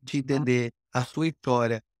realmente entender a sua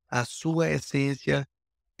história, a sua essência,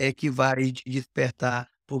 é que vai te despertar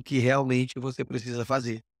para o que realmente você precisa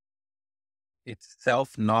fazer. It's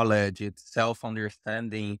self-knowledge, it's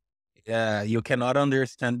self-understanding. You cannot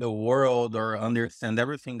understand the world or understand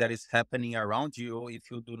everything that is happening around you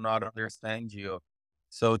if you do not understand you.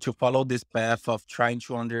 So to follow this path of trying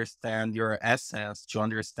to understand your essence, to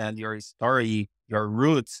understand your story, your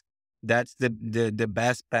roots, that's the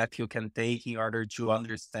best path you can take in order to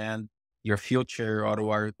understand your future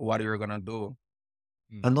or what you're gonna do.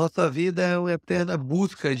 A nossa vida é uma eterna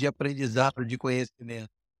busca de aprendizado, de conhecimento.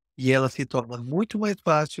 E ela se torna muito mais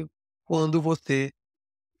fácil quando você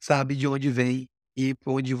sabe de onde vem e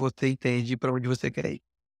para onde você entende para onde você quer ir.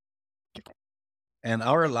 And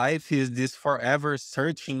our life is this forever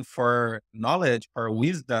searching for knowledge or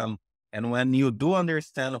wisdom. And when you do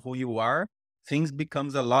understand who you are, things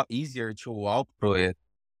becomes a lot easier to walk through it.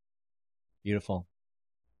 Beautiful.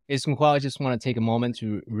 Iskukua, I just want to take a moment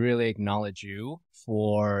to really acknowledge you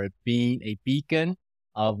for being a beacon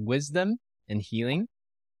of wisdom and healing.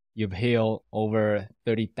 You've healed over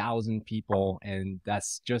 30,000 people, and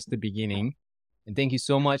that's just the beginning. And thank you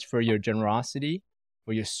so much for your generosity,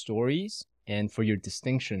 for your stories, and for your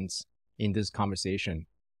distinctions in this conversation.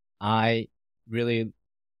 I really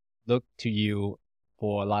look to you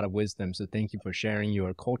for a lot of wisdom. So thank you for sharing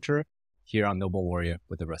your culture here on Noble Warrior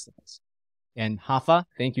with the rest of us. And Hafa,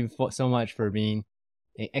 thank you so much for being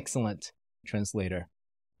an excellent translator.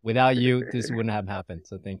 Without you, this wouldn't have happened.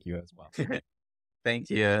 So thank you as well. Thank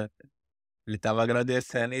you. Ele estava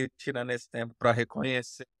agradecendo e tirando esse tempo para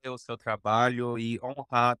reconhecer o seu trabalho e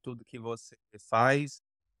honrar tudo que você faz,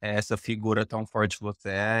 essa figura tão forte que você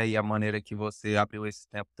é e a maneira que você abriu esse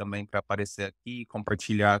tempo também para aparecer aqui e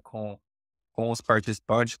compartilhar com os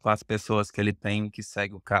participantes, com as pessoas que ele tem que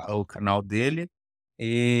segue o canal dele.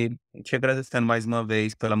 E te agradecendo mais uma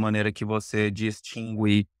vez pela maneira que você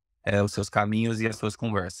distingue os seus caminhos e as suas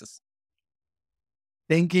conversas.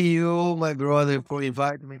 Thank you, my brother, for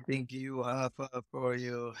inviting me. Thank you, Rafa, for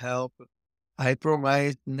your help. I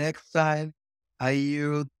promise next time I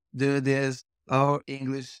will do this all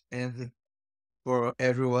English and for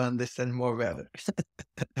everyone understand more better.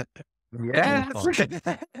 Yes.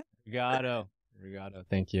 Obrigado.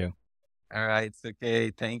 Thank you. All right. It's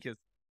okay. Thank you.